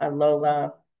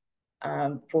Lola,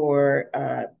 for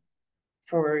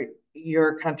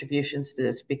your contributions to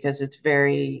this, because it's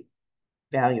very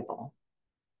valuable.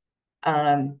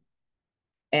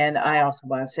 And I also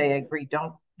want to say I agree,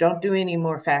 don't do any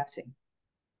more faxing.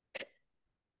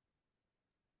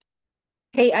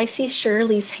 Hey, I see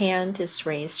Shirley's hand is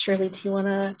raised. Shirley, do you want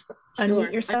to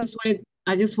unmute yourself?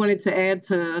 I just wanted to add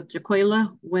to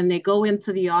GaQuayla, when they go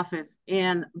into the office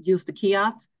and use the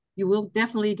kiosk, you will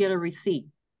definitely get a receipt.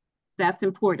 That's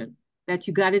important, that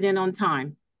you got it in on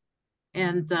time.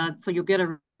 And so you'll get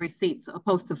a receipt,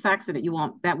 opposed to faxing it,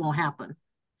 that won't happen.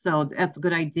 So that's a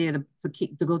good idea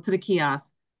to go to the kiosk,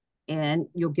 and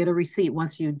you'll get a receipt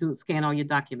once you scan all your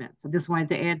documents. So just wanted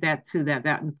to add that to that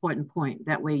important point.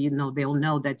 That way, they'll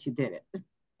know that you did it.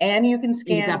 And you can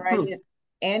scan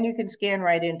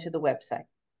right into the website.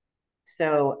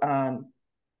 So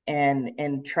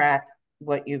and track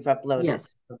what you've uploaded.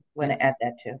 Yes. So want to add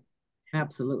that too.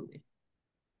 Absolutely.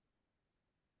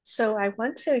 So I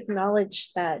want to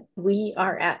acknowledge that we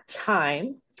are at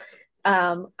time.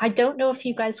 I don't know if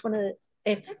you guys want to,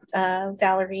 if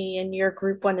Valerie and your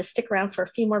group want to stick around for a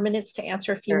few more minutes to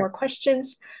answer a few more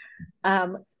questions.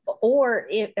 Or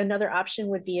if another option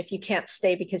would be, if you can't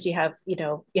stay because you have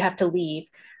to leave,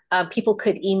 people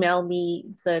could email me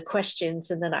the questions,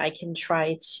 and then I can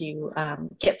try to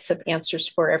get some answers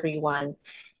for everyone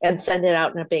and send it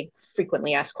out in a big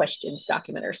frequently asked questions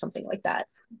document or something like that.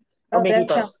 Or maybe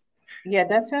both. Yeah,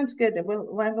 that sounds good. Well,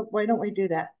 why don't we do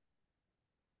that?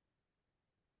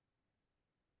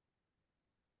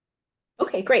 Okay.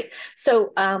 Okay, great.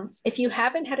 So if you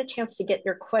haven't had a chance to get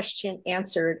your question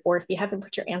answered, or if you haven't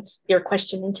put your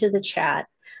question into the chat,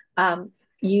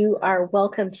 you are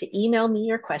welcome to email me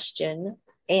your question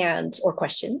or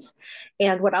questions.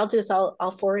 And what I'll do is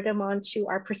I'll forward them on to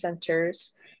our presenters,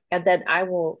 and then I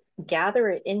will gather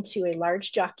it into a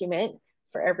large document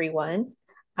for everyone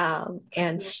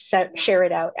and share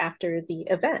it out after the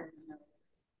event.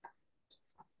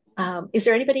 Is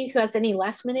there anybody who has any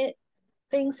last minute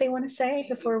things they want to say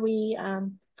before we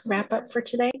wrap up for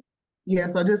today?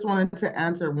 Yes, I just wanted to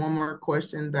answer one more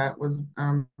question that was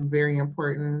very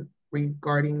important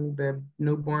regarding the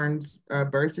newborn's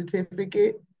birth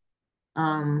certificate.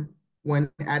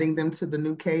 When adding them to the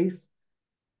new case,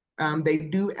 they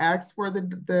do ask for the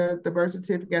birth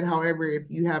certificate. However, if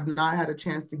you have not had a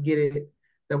chance to get it,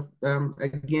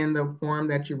 again, the form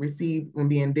that you receive when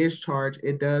being discharged,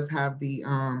 it does have the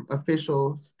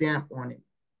official stamp on it,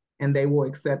 and they will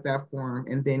accept that form,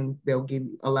 and then they'll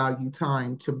allow you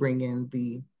time to bring in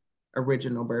the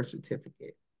original birth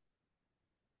certificate.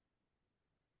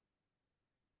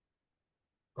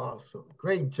 Awesome.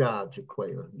 Great job,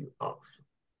 GaQuayla. You awesome.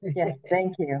 Yes,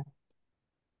 thank you.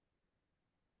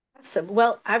 Awesome.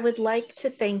 Well, I would like to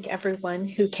thank everyone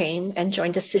who came and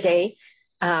joined us today,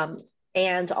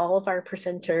 and all of our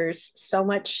presenters.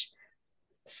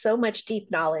 So much deep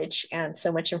knowledge and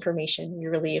so much information. We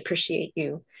really appreciate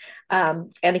you.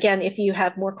 And again, if you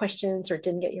have more questions or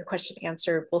didn't get your question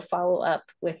answered, we'll follow up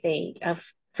with a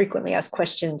frequently asked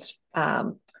questions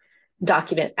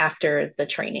document after the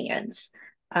training ends.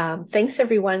 Thanks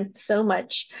everyone so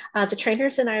much. The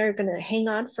trainers and I are going to hang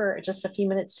on for just a few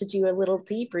minutes to do a little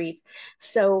debrief.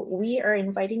 So we are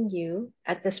inviting you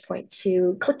at this point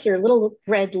to click your little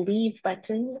red leave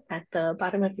button at the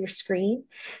bottom of your screen.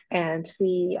 And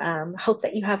we hope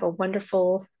that you have a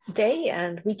wonderful day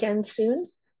and weekend soon.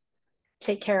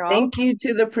 Take care all. Thank you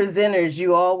to the presenters.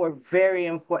 You all were very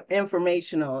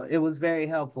informational. It was very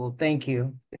helpful. Thank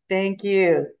you. Thank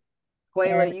you.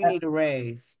 GaQuayla, you need a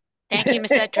raise. Thank you,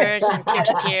 Ms. Edwards and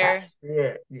peer-to-peer.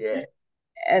 Yeah.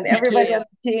 And everybody on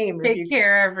the team. Take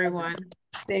care, everyone.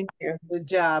 Thank you. Good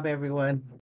job, everyone.